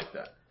don't like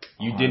that.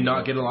 You did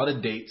not get a lot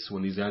of dates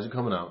when these guys are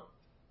coming out.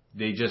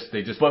 They just.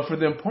 But for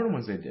the important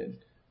ones, they did.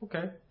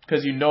 Okay.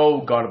 Because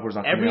God of War's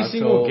not coming out. Every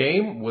single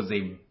game was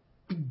a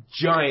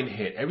giant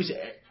hit.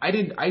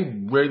 I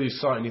rarely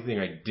saw anything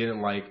I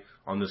didn't like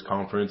on this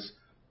conference.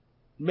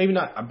 maybe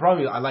not.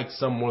 I liked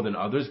some more than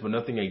others, but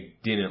nothing I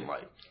didn't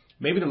like.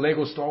 Maybe the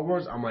Lego Star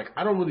Wars. I'm like,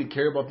 I don't really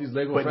care about these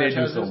Lego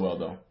franchises. They do so well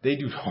though. They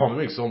do. Oh, they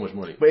make so much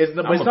money. But it's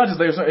not just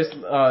Lego.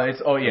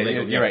 It's oh yeah,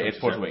 Lego, you're right. It's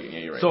Force Awakens. Yeah,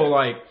 you're right. So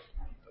like,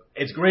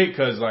 it's great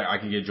because like I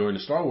can get Jordan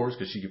to Star Wars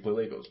because she can play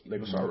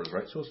Lego Star Wars,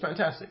 right? So it's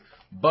fantastic.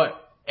 But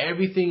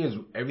everything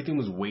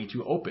was way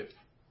too open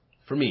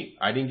for me.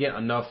 I didn't get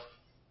enough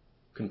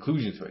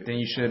conclusions to it. Then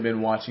you should have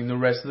been watching the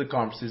rest of the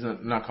conferences,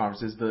 not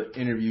conferences, the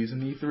interviews in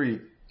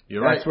E3.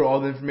 You're right. That's where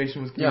all the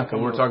information was. Yeah, but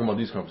we're talking about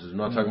these conferences. We're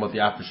not talking about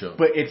the after show.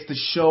 But it's the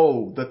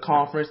show, the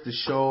conference, the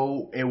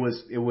show. It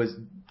was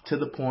to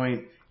the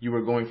point. You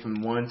were going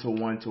from one to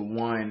one to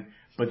one,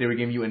 but they were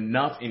giving you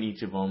enough in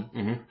each of them.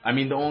 Mm-hmm. I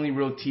mean, the only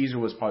real teaser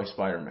was probably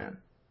Spider-Man.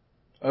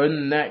 Other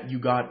than that, you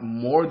got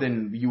more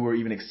than you were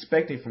even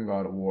expecting from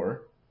God of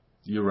War.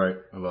 You're right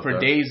about For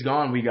that. Days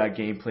Gone, we got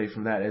gameplay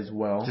from that as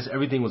well. Just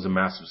everything was a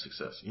massive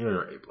success.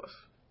 You're A+.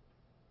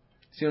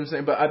 See what I'm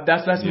saying? But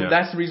that's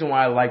the reason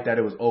why I like that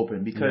it was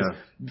open, because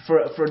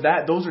for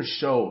that, those are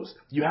shows.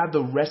 You have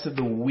the rest of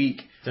the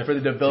week for the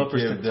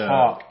developers to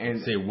talk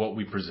and say what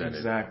we presented.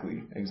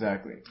 Exactly.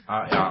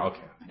 Okay.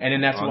 And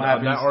then that's what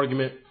happens. That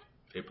argument,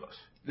 A+.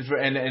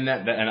 And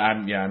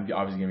I'm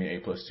obviously giving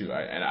it A+ too.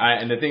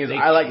 And the thing is,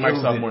 I like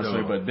Microsoft more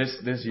so, but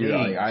this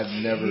year I've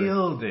never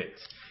killed it.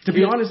 To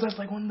be honest, that's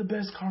like one of the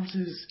best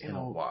conferences in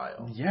a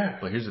while. Yeah.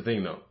 But here's the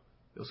thing though,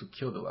 they also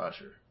killed it last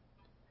year.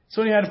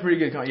 Sony had a pretty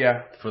good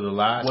for the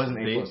last wasn't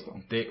A+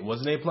 though. It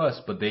wasn't A+,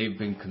 but they've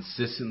been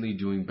consistently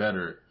doing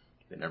better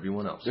than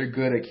everyone else. They're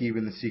good at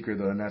keeping the secret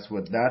though, and that's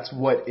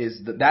why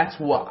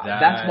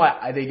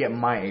they get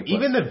my A+.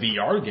 Even the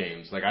VR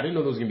games, like I didn't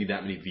know there was gonna be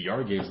that many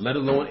VR games, let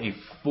alone a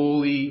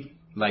fully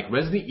like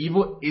Resident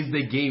Evil is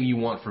the game you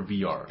want for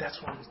VR.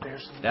 That's what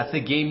there's. That's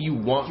the game you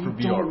want for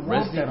VR.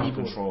 Resident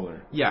Evil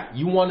controller. Yeah,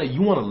 you wanna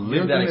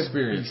live that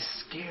experience.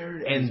 Be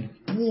scared and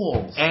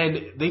bulls.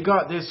 And they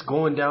got this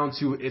going down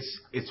to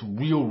it's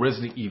real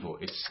Resident Evil.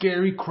 It's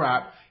scary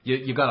crap.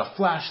 You got a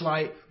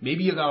flashlight,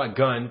 maybe you got a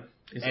gun,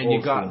 and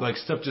you got like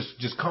stuff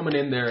just coming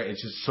in there.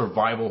 It's just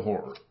survival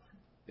horror.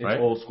 It's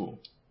old school.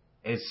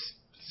 It's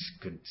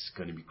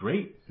going to be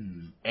great,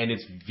 and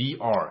it's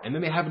VR. And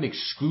then they have an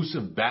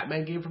exclusive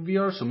Batman game for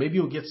VR, so maybe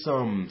you'll get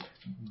some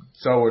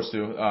Star Wars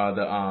too.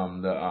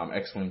 The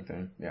X-Wing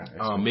thing, yeah.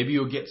 Maybe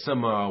you'll get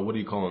some what do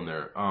you call in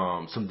there?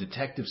 Some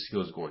detective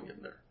skills going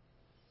in there.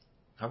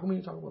 How come we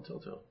didn't talk about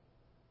Telltale?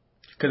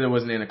 Because it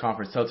wasn't in a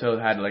conference. Telltale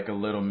had like a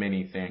little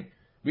mini thing.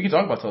 We can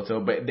talk about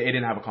Telltale, but it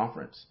didn't have a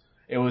conference.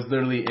 It was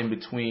literally in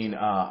between. It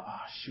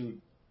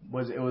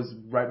was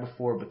right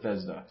before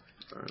Bethesda.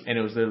 And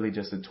it was literally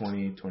just a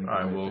 2025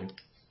 All right, well,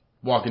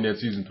 Walking Dead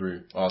Season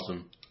 3,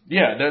 awesome.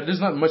 Yeah, there's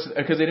not much,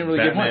 because they didn't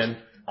really get much.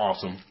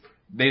 Awesome.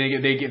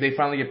 They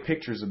finally get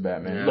pictures of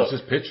Batman. Yeah, Look, it's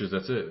just pictures,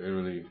 that's it. They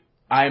really...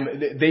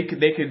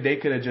 They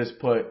could have just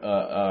put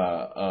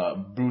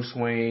Bruce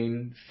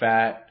Wayne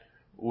fat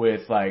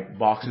with like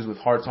boxes with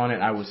hearts on it.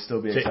 I would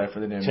still be excited for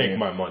the damn game. Take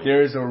my money.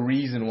 There is a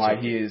reason why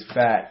he is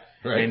fat,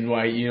 right. And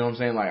why, you know what I'm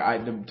saying?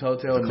 Like the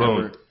Telltale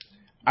never...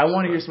 I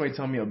want to hear somebody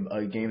tell me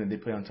a game that they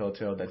played on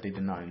Telltale that they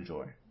did not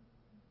enjoy.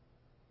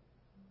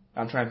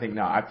 I'm trying to think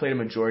now. I played a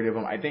majority of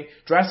them. I think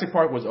Jurassic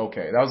Park was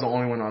okay. That was the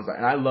only one I was like,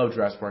 and I love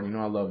Jurassic Park. You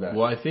know I love that.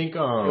 Well, I think it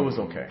was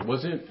okay.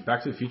 Wasn't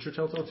Back to the Future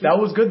Telltale too? That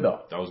was good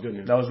though. That was good.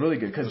 Yeah. That was really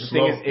good because the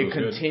thing is, it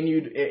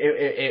continued.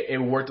 It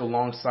worked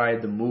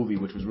alongside the movie,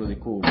 which was really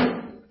cool.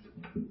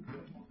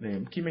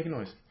 Man, keep making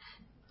noise.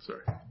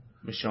 Sorry.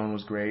 Michonne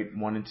was great.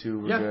 1 and 2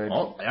 were good.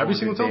 Every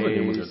single Telltale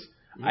game was good.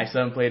 I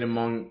still haven't played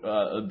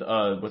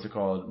what's it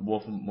called?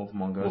 Wolf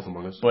Among Us. Wolf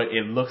Among Us. But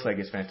it looks like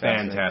it's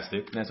fantastic.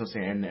 Fantastic. And that's what I'm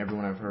saying. And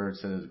everyone I've heard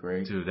says it's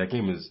great. Dude, that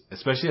game is,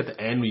 especially at the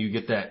end when you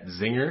get that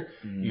zinger,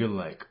 you're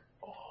like,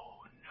 oh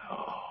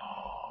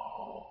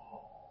no.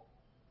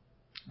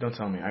 Don't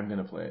tell me. I'm going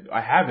to play it. I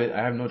have it.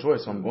 I have no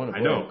choice, so I'm going to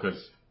play it. I know,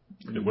 because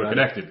we're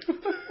connected.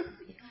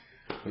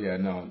 Yeah,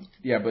 no.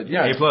 Yeah, but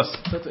yeah. A+.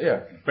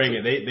 Yeah. Bring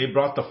it. They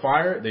brought the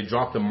fire, they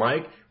dropped the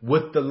mic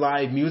with the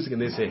live music,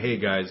 and they said, hey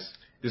guys,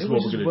 this is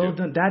what we're going to do.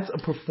 Done. That's a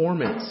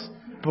performance.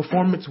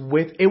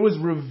 It was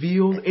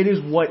revealed. It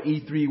is what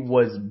E3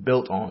 was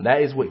built on.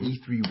 That is what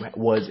E3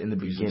 was in the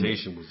beginning.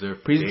 Presentation was there.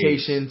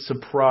 Presentation,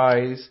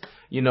 surprise,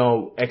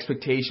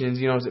 expectations.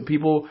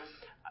 People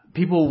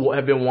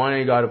have been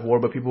wanting God of War,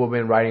 but people have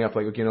been writing up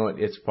like, okay, you know what?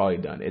 It's probably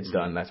done. It's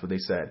done. That's what they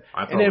said.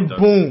 And then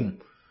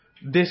boom,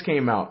 this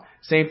came out.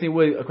 Same thing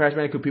with Crash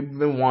Bandicoot. People have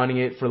been wanting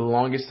it for the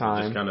longest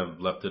time. Just kind of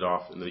left it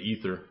off in the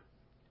ether.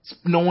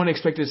 No one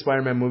expected a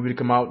Spider-Man movie to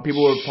come out.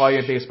 People were probably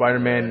going to think a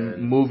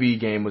Spider-Man movie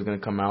game was going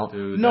to come out.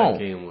 Dude, no.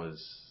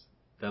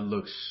 That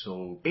looks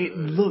so good. It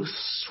looks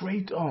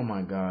straight. Oh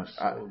my gosh.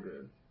 So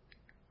good.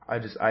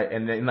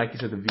 And then, like you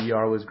said, the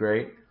VR was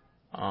great.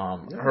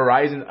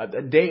 Horizon,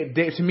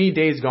 to me,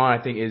 Days Gone,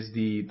 I think, is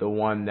the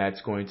one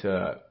that's going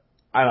to,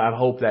 I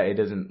hope that it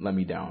doesn't let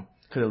me down.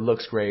 Because it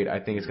looks great.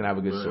 I think it's going to have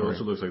a good story. It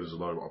also looks like there's a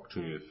lot of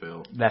opportunity to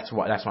fail. That's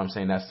what I'm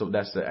saying. That's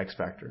the X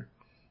factor.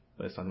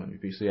 But it's not the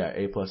MVP. So yeah,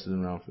 A+ is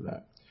around for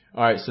that.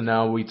 All right, so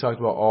now we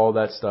talked about all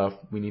that stuff.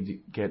 We need to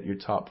get your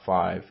top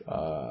 5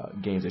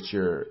 games that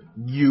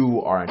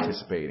you are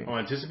anticipating. Oh,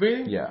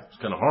 anticipating? Yeah. It's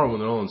kind of hard when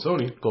they're all on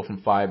Sony. Go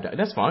from 5 down.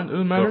 That's fine. It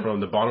doesn't matter. Go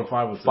from the bottom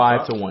 5 with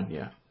 5 to 1,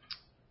 yeah.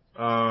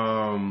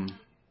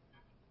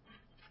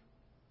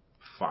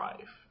 5.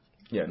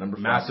 Yeah, number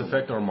 5. Mass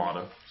Effect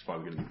Armada. It's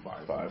probably going to be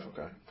 5. 5,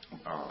 okay.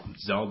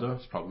 Zelda.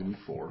 It's probably going to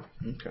be 4.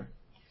 Okay.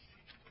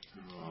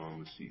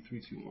 Let's see.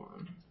 3, 2,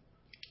 1.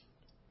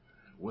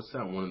 What's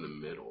that one in the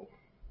middle?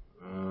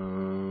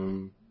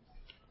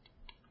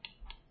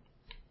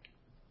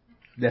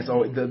 That's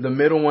always the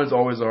middle one's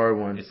always the hard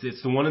one.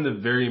 It's the one in the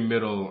very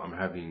middle. I'm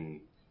having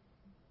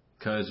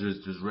because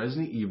there's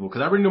Resident Evil.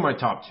 Because I already know my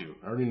top 2.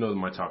 I already know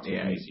my top 2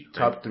 are easy.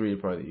 Top right? 3 are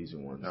probably the easy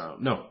ones.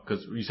 No,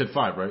 because you said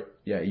 5, right?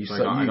 Yeah, you so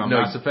suck. I got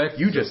Mass Effect.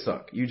 You just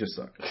suck. You just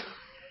suck.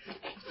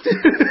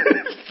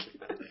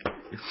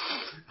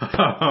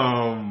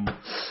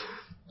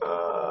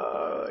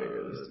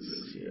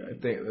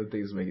 I think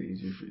things make it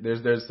easier for you.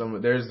 There's some.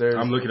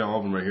 I'm looking at all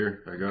of them right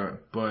here. I got,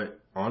 but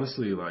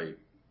honestly, like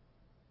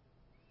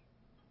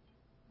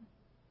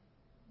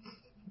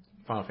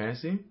Final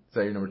Fantasy. Is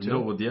that your number 2?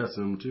 No, well, yes,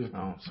 number 2.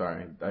 Oh,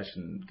 sorry. I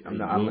shouldn't. I'm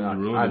not. I'm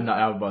not.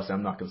 I was about to say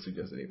I'm not gonna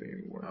suggest anything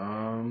anymore.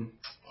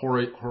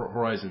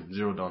 Horizon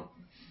Zero Dawn.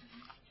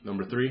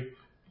 Number 3.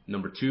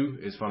 Number 2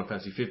 is Final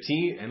Fantasy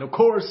 15, and of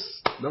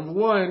course, number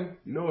 1.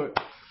 You know it.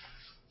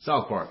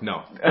 South Park.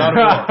 No.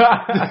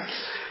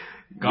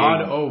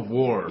 God of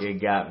War. God of War. You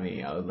got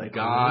me. I was like,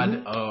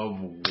 God of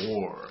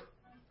War.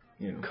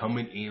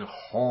 Coming in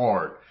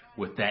hard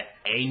with that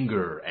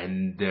anger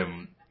and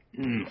them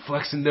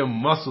flexing them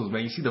muscles,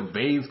 man. You see the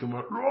veins come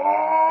out.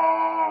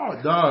 Oh,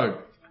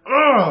 dog.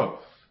 Oh,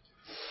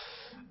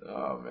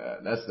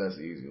 man. That's the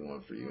easy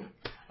one for you.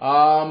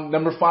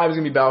 Number 5 is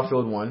going to be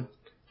Battlefield 1.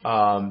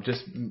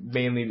 Just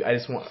mainly, I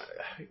just want,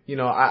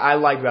 I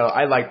like Battle.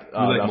 I like. You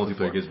like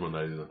multiplayer games more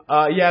than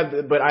I do.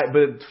 Yeah, but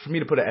for me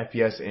to put an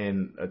FPS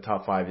in a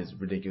top 5 is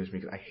ridiculous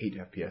because I hate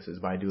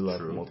FPSs, but I do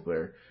love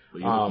multiplayer.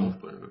 But you love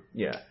multiplayer.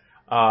 Yeah.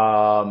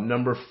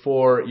 Number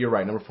 4, you're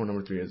right. Number 4,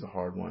 number 3 is a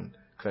hard one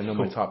because I know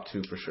my top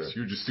 2 for sure. So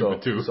you're just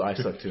stupid too. So I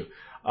suck too.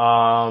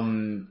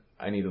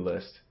 I need a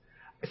list.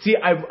 See,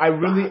 I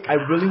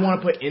really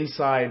want to put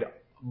Inside,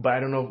 but I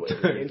don't know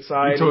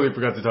Inside. You totally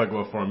forgot to talk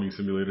about Farming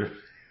Simulator.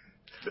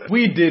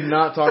 We did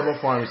not talk about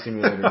Farming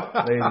Simulator.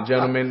 Ladies and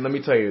gentlemen, let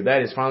me tell you,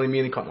 that is finally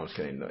me and the... No, I'm just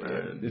kidding. No,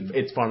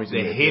 it's Farming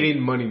Simulator. The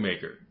hidden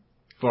moneymaker.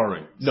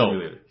 Farming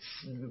Simulator.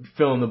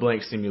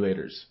 Fill-in-the-blank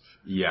simulators.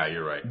 Yeah,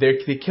 you're right.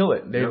 They kill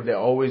it. They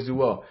always do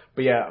well.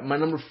 But yeah, my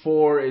number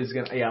 4 is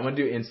I'm gonna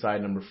do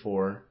Inside number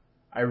 4.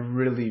 I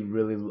really,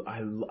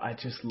 I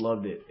just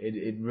loved it.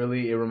 It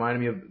reminded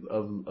me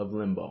of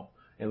Limbo.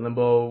 And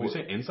Limbo... Did you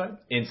say Inside?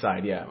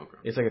 Inside, yeah. Okay.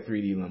 It's like a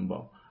 3D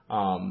Limbo.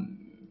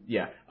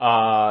 Yeah.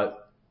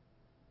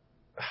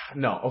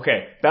 No,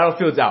 okay.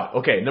 Battlefield's out.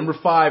 Okay, number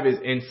 5 is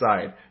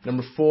Inside.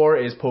 Number 4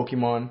 is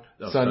Pokemon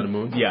Sun and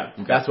Moon? Yeah,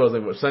 okay. That's what I was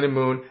looking for. Sun and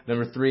Moon.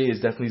 Number 3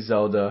 is definitely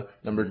Zelda.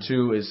 Number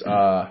 2 is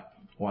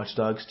Watch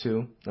Dogs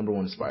 2. Number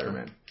 1 is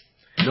Spider-Man.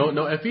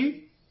 No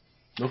FE?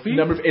 No fee?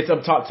 It's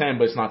up top 10,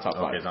 but it's not top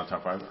 5. Okay, it's not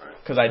top 5. All right.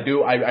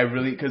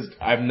 Because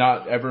I've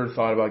not ever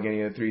thought about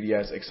getting a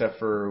 3DS except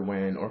for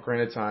when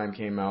Ocarina of Time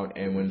came out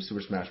and when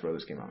Super Smash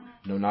Bros. Came out.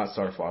 No, not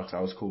Star Fox.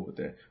 I was cool with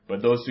it.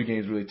 But those 2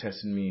 games really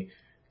tested me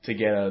to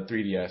get a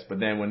 3DS. But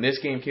then when this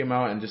game came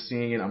out and just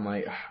seeing it, I'm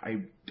like,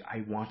 I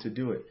want to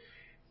do it.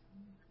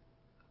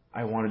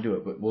 I want to do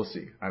it, but we'll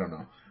see. I don't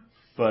know.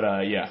 But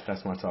yeah,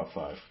 that's my top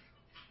 5.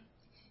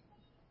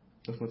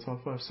 That's my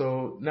top 5.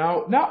 So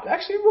now,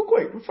 actually, real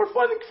quick, for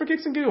fun, for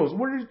kicks and giggles,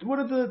 what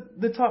are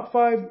the top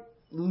 5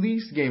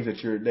 least games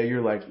that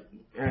you're like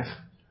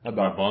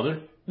about?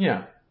 Bother?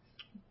 Yeah,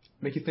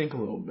 make you think a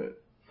little bit.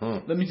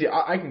 Huh. Let me see.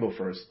 I can go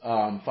first.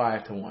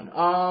 5 to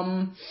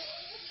 1.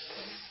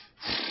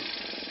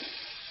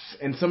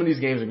 And some of these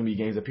games are going to be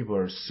games that people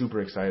are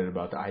super excited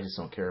about that I just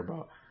don't care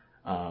about.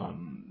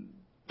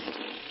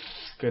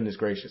 Goodness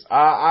gracious.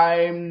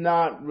 I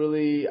don't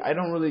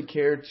really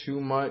care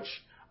too much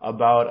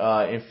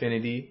about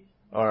Infinity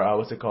or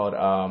what's it called?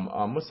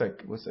 What's that?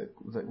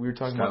 We were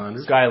talking about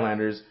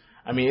Skylanders.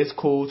 I mean, it's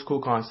cool. It's a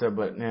cool concept,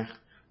 but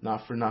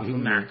not for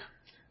me.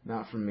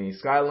 Not for me.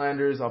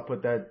 Skylanders, I'll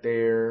put that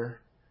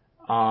there.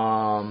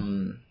 Oh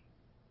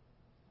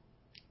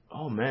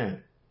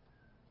man.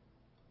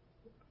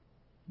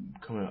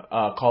 Coming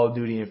up. Call of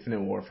Duty Infinite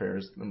Warfare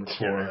is number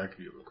 4. Yeah,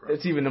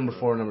 it's even number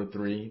 4, number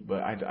 3,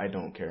 but I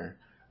don't care.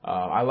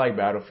 I like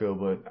Battlefield,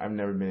 but I've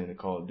never been into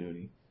Call of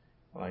Duty.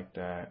 I like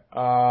that.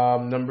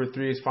 Number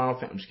 3 is Final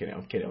Fantasy. I'm just kidding.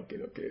 I'm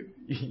kidding.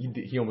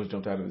 He almost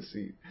jumped out of the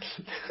seat.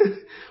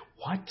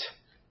 What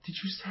did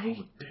you say?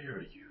 How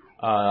dare you?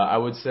 I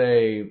would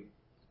say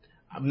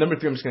number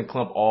 3. I'm just gonna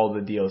clump all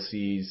the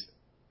DLCs.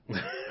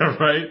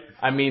 Right.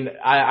 I mean,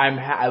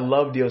 I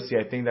love DLC.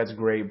 I think that's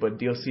great, but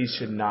DLC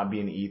should not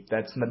be an E.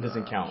 That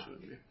doesn't count.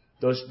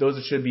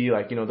 Those should be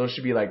like, those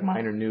should be like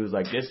minor news,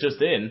 like it's just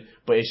in,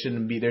 but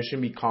there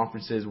shouldn't be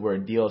conferences where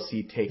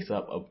DLC takes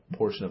up a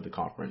portion of the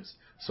conference.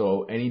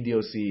 So any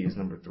DLC is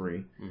number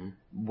 3,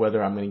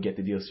 whether I'm going to get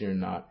the DLC or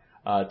not.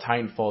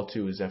 Titanfall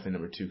 2 is definitely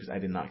number 2 because I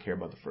did not care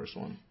about the first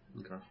one.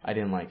 Okay. I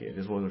didn't like it. It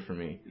just wasn't for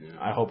me. Yeah.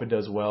 I hope it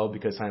does well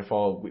because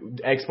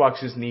Xbox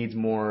just needs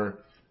more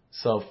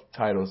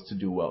self-titles to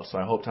do well. So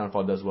I hope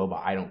Titanfall does well,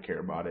 but I don't care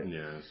about it.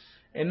 Yes.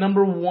 And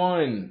number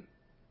 1,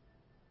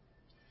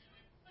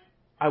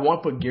 I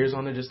want to put Gears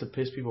on there just to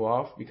piss people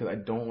off because I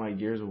don't like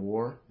Gears of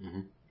War.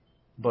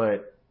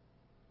 But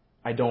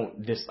I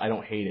don't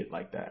hate it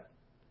like that.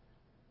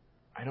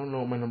 I don't know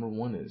what my number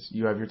 1 is.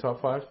 You have your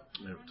top 5?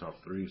 I have top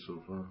 3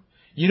 so far.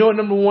 You know what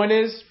number 1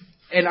 is?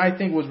 And I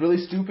think was really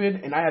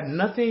stupid. And I have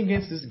nothing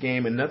against this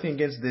game and nothing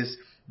against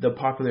the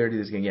popularity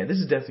of this game. Yeah, this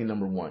is definitely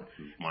number 1.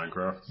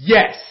 Minecraft?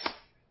 Yes!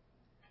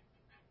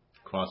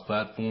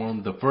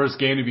 Cross-platform. The first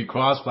game to be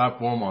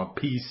cross-platform on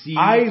PC.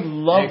 I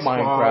love Xbox.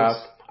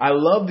 Minecraft. I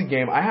love the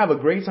game. I have a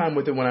great time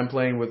with it when I'm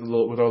playing with our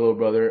little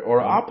brother.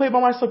 Or I'll play by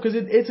myself because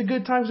it's a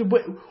good time.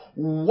 But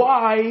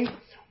why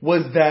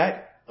was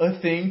that a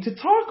thing to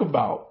talk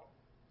about?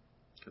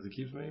 Because it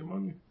keeps making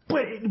money.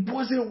 But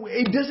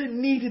it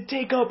doesn't need to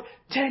take up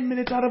 10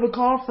 minutes out of a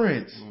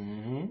conference.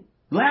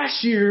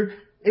 Last year,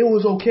 it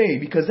was okay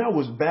because that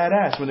was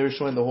badass when they were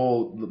showing the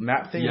whole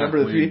map thing.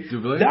 Remember the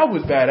 3D? That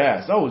was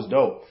badass. That was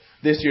dope.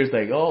 This year's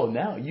like, oh,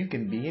 now you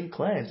can be in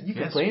clans. You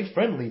can play in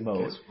friendly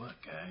mode. Guess what,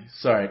 guys?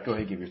 Sorry, go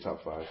ahead and give your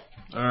top 5.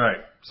 All right,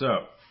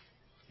 so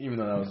even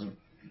though that was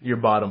your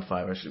bottom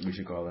 5, we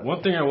should call that.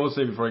 One thing I will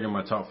say before I get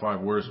my top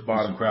 5 worst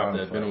bottom crap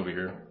that's been over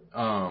here.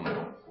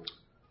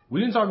 We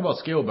didn't talk about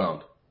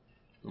Scalebound,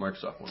 the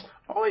Microsoft one.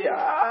 Oh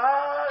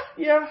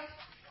yeah.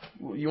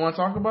 You want to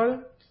talk about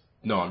it?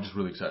 No, I'm just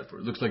really excited for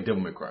it. Looks like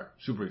Devil May Cry.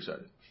 Super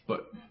excited.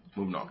 But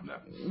moving on from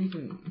that.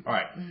 All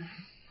right.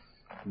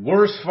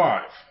 Worst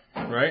 5,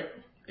 right?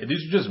 And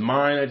these are just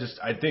mine.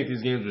 I think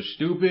these games are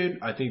stupid.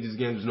 I think these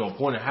games there's no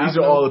point in having These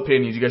are all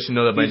opinions. You guys should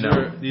know that by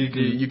now.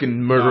 You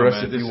can murder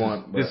us if you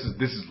want. This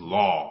is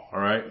law. All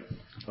right.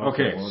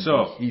 Okay, well,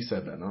 so he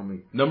said that, not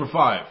me. Number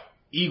 5,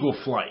 Eagle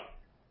Flight.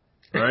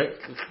 All right.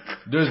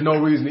 There's no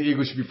reason the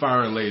Eagle should be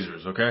firing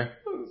lasers. Okay.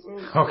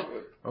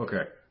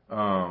 Okay.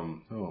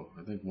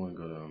 I think one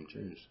got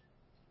changed.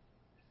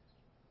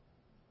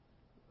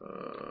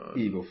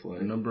 Eagle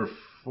Flight. Number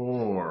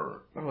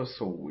 4. That was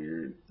so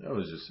weird. That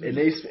was just.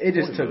 It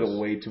just took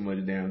way too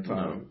much damn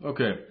time. No.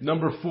 Okay.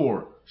 Number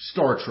 4,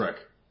 Star Trek.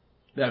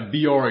 That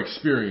VR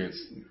experience,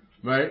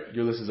 right?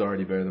 Your list is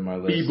already better than my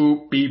list. Beep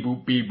boop, beep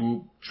boop, beep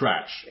boop.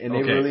 Trash. And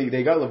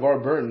they got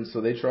LeVar Burton,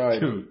 so they tried.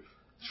 Dude,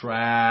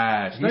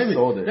 trash. He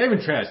sold it. Not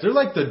even trash. They're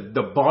like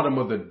the bottom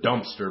of the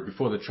dumpster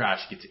before the trash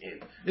gets in.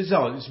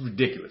 It's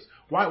ridiculous.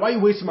 Why are you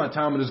wasting my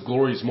time in this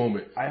glorious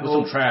moment with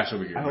some trash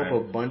over here? I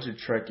hope a bunch of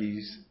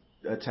Trekkies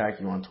attack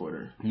you on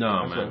Twitter. No,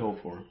 That's man. what I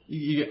hope for.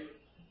 You get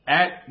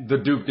at the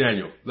Duke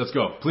Daniel. Let's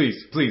go.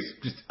 Please.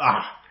 Just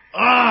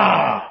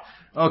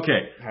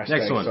Okay.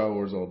 Next one. Star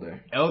Wars all day.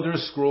 Elder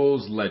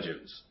Scrolls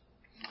Legends.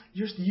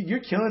 You're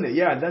killing it.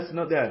 Yeah, that's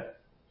not that.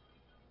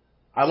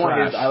 I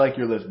like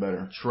your list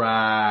better.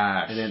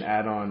 Trash. And then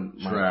add on.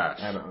 Trash.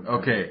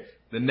 Okay.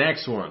 The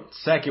next one.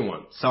 Second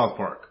one. South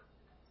Park.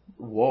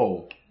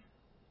 Whoa.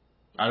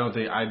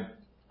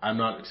 I'm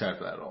not excited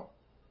for that at all.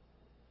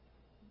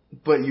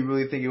 But you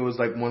really think it was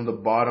like one of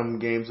the bottom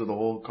games of the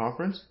whole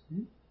conference?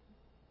 Mm-hmm.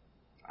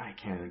 I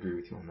can't agree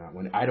with you on that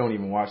one. I don't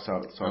even watch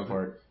South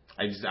Park.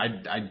 I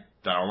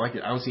don't like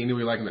it. I don't see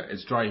anybody liking that.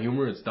 It's dry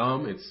humor. It's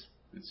dumb. It's.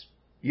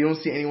 You don't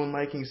see anyone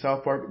liking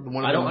South Park?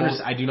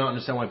 I do not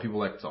understand why people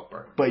like South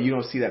Park. But you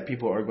don't see that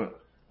people are going.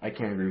 I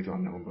can't agree with you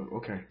on that one. But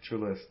okay, it's your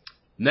list.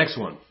 Next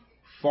one,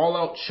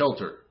 Fallout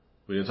Shelter.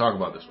 We didn't talk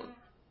about this one.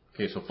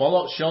 Okay, so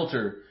Fallout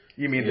Shelter.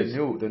 You mean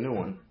the new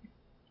one?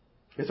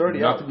 It's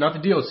already out. Not the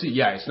DLC.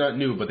 Yeah, it's not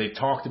new, but they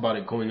talked about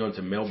it going on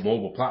to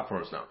mobile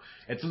platforms now.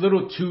 It's a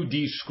little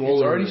 2D scroller.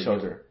 It's already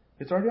Shelter.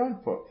 It's already on.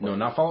 No,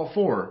 not Fallout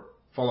 4.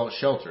 Fallout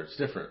Shelter. It's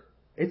different.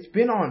 It's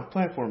been on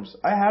platforms.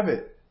 I have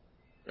it.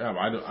 Yeah,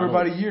 for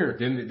about a year.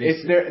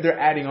 They're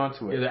adding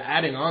onto it. Yeah, they're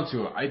adding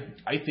onto it.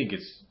 I think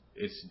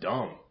it's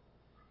dumb.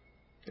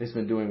 It's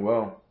been doing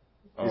well.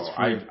 Oh,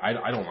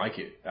 I don't like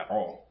it at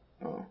all.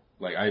 Oh.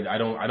 Like I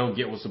don't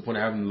get what's the point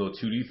of having the little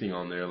 2D thing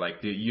on there.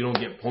 Like you don't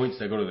get points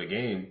that go to the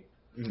game.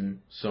 Mm-hmm.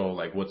 So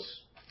like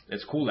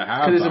it's cool to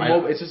have.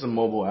 It's just a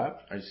mobile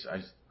app. I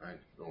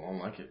don't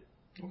like it.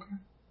 Okay.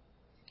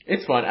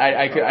 It's fun.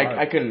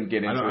 I couldn't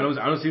get into it.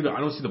 I don't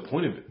see the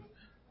point of it.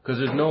 Because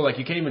there's no, like,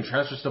 you can't even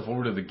transfer stuff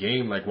over to the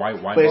game. Like, why?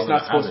 But it's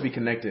not supposed to be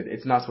connected.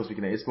 It's not supposed to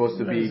be connected. It's supposed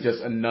to be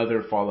just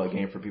another Fallout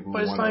game for people who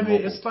want to. But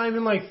it's not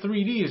even like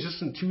 3D. It's just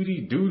some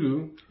 2D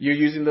doo-doo. You're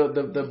using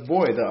the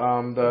boy,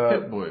 the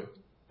Pit Boy.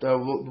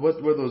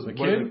 What were those?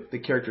 The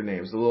character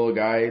names? The little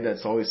guy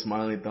that's always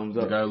smiling, thumbs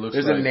up. The guy looks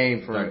There's like a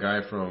name for that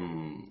guy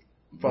from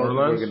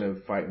Borderlands. They're gonna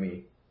fight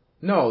me.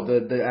 No,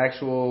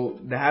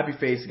 the happy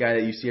face guy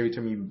that you see every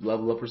time you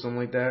level up or something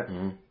like that.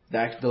 Mm-hmm.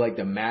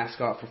 The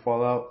mascot for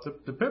Fallout.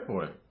 The Pit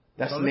Boy.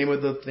 That's the name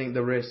of the thing,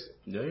 the wrist.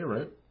 Yeah, you're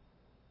right.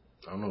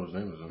 I don't know his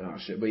name. Oh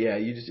shit! But yeah,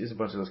 it's a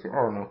bunch of those. I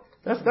don't know.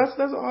 That's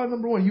odd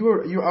number one.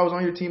 I was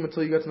on your team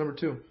until you got to number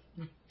 2.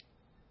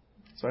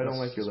 So I don't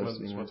like your list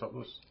anymore. Top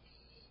list.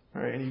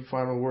 All right. Any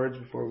final words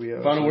before we?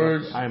 Final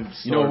words. I'm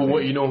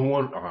sorry. You know who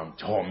won?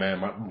 Oh man,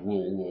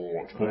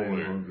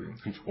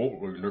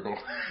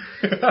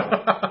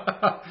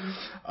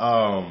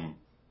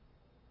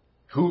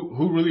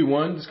 Who really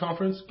won this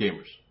conference?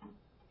 Gamers.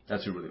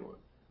 That's who really won.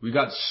 We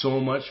got so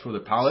much for the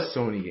palette.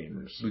 Sony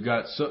gamers. We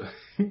got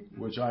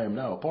which I am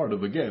now a part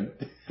of again.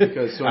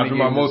 Because Sony after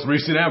my most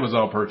recent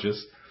Amazon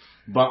purchase.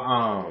 But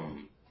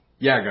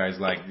yeah, guys,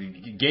 like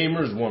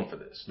gamers won for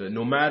this.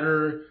 No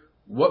matter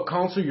what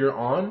console you're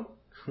on,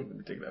 let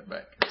me take that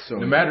back.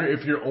 No matter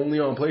if you're only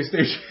on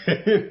PlayStation,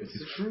 this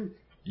is true.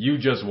 You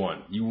just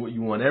won.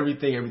 You won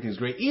everything. Everything's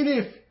great. Even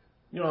if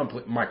you're on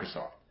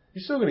Microsoft,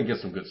 you're still gonna get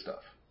some good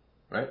stuff,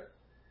 right?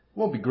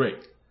 Won't be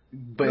great.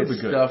 But it's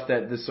stuff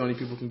that the Sony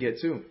people can get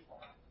too.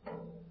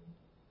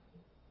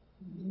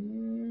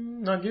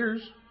 Not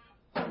Gears.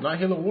 Not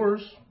Halo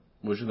Wars.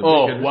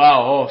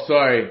 Wow. Oh,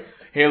 sorry.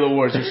 Halo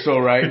Wars, you're so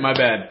right. My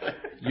bad.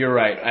 You're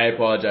right. I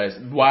apologize.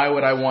 Why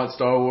would I want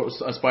Star Wars,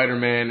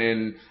 Spider-Man,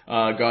 and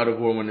God of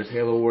War when there's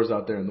Halo Wars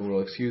out there in the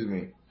world? Excuse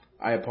me.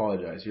 I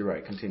apologize. You're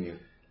right. Continue.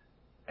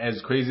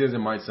 As crazy as it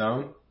might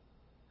sound,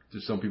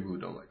 there's some people who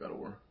don't like God of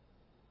War.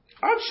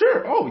 I'm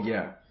sure. Oh,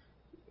 yeah.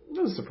 It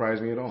doesn't surprise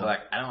me at all. They're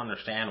like, I don't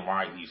understand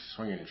why he's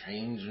swinging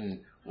chains and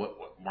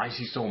why is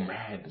he so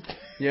mad?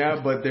 Yeah,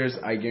 but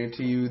I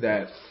guarantee you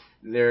that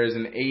there is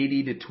an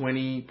 80 to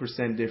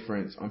 20%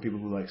 difference on people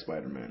who like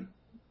Spider-Man.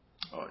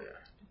 Oh, yeah.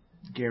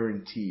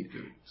 Guaranteed.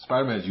 Dude,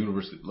 Spider-Man is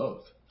universally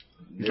loved.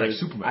 He's like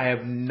Superman. I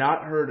have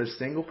not heard a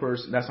single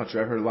person. That's not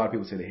true. I've heard a lot of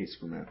people say they hate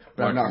Superman.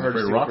 But I've not heard a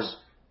single person.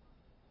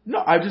 No,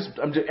 I'm just,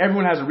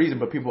 everyone has a reason,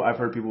 but I've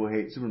heard people who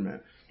hate Superman.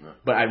 No.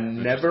 But I've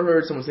never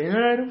heard someone say,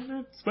 I don't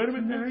know,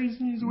 Spider-Man,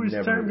 he's a waste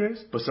of time,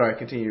 guys. But sorry,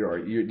 continue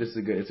your this is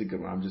it's a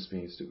good one. I'm just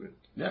being stupid.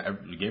 Yeah,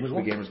 the gamers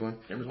won. The gamers won.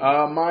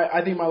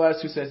 I think my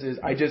last 2 cents is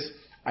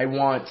I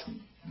want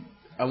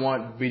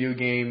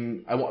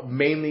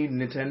mainly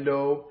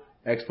Nintendo,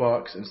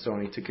 Xbox, and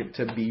Sony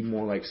to be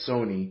more like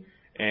Sony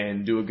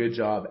and do a good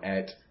job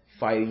at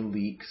fighting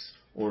leaks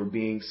or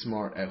being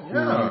smart at who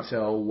you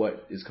tell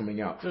what is coming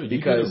out. Dude,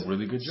 because did a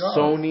really good job.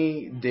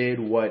 Sony did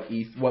what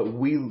we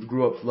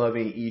grew up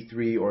loving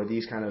E3 or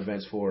these kind of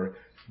events for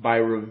by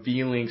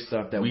revealing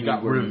stuff that we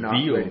got revealed. Not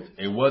ready.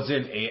 It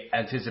wasn't a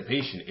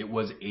anticipation. It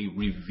was a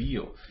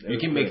reveal. You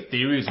can make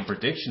theories and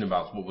prediction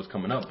about what was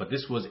coming up, but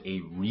this was a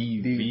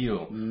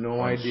reveal.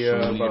 No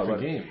idea about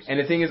games. And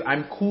the thing is,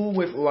 I'm cool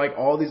with like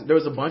all these. There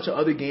was a bunch of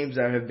other games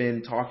that have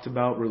been talked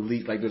about,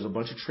 released. Like there's a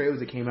bunch of trailers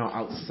that came out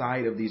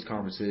outside of these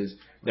conferences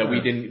that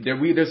we didn't.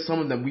 There's some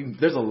of them.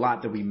 There's a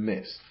lot that we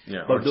missed.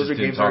 Yeah, but those are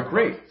games that are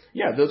great.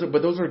 Yeah, those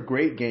are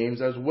great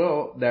games as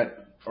well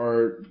that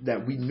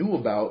we knew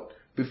about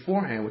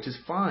beforehand, which is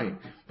fine.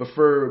 But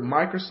for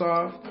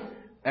Microsoft,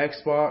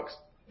 Xbox,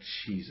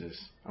 Jesus,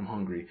 I'm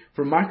hungry.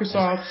 For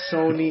Microsoft,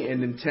 Sony,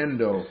 and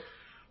Nintendo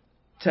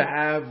to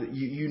have,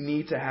 you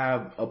need to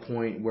have a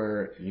point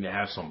where you need to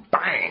have some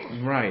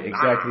bang. Right,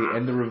 exactly.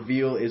 And the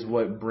reveal is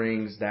what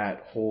brings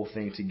that whole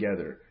thing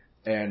together.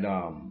 And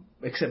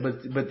but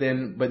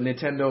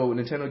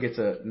Nintendo gets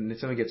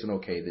an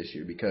okay this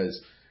year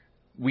because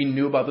we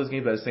knew about those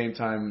games, but at the same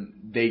time,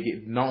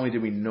 not only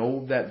did we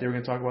know that they were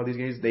going to talk about these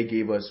games, they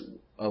gave us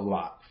a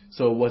lot.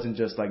 So it wasn't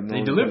just like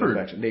they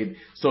delivered.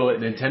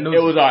 Nintendo.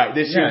 It was alright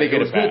this year. They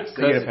get a pass.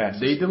 They get a pass.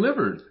 They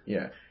delivered.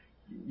 Yeah,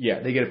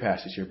 they get a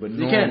pass this year. But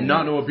you can't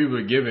not know what people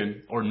are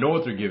giving or know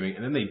what they're giving,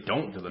 and then they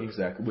don't deliver.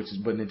 Exactly.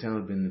 But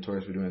Nintendo's been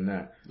notorious for doing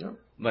that. Yep.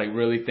 Like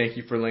really, thank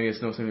you for letting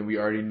us know something we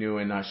already knew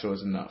and not show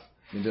us enough.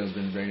 Nintendo's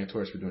been very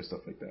notorious for doing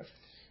stuff like that.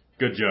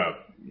 Good job.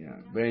 Yeah,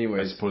 but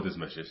anyways, I support this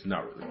message.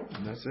 Not really.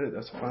 That's it.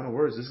 That's the final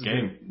words. This has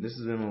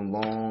been a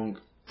long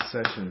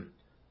session.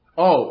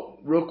 Oh,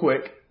 real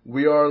quick,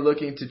 we are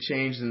looking to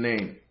change the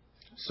name.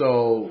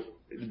 So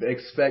you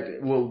guys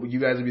will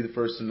be the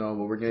first to know,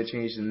 but we're going to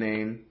change the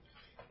name.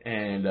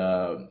 And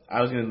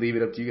I was going to leave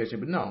it up to you guys,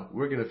 but no,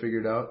 we're going to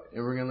figure it out,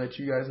 and we're going to let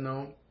you guys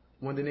know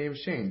when the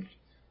name's changed.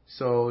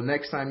 So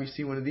next time you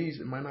see one of these,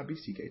 it might not be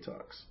CK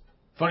Talks.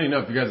 Funny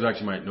enough, you guys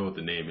actually might know what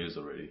the name is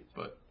already,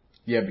 but.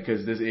 Yeah,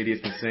 because this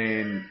idiot's been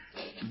saying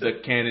the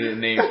candidate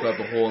name throughout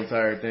the whole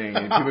entire thing,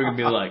 and people are gonna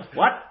be like,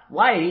 "What?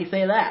 Why did he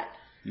say that?"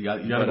 You got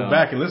to go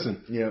back and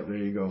listen. Yeah, there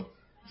you go.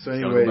 So,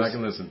 anyways, go back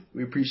and listen.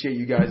 We appreciate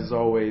you guys as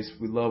always.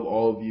 We love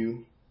all of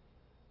you.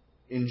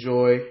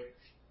 Enjoy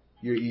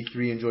your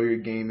E3. Enjoy your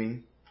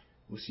gaming.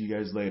 We'll see you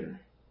guys later.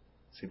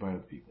 Say bye to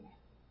the people.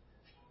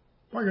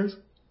 Bye, guys.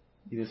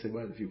 You didn't say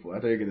bye to the people.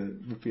 I thought you were gonna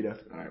repeat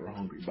after. All right, we're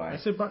hungry. Bye. I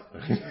said bye.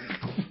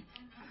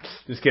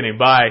 Just kidding.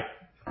 Bye.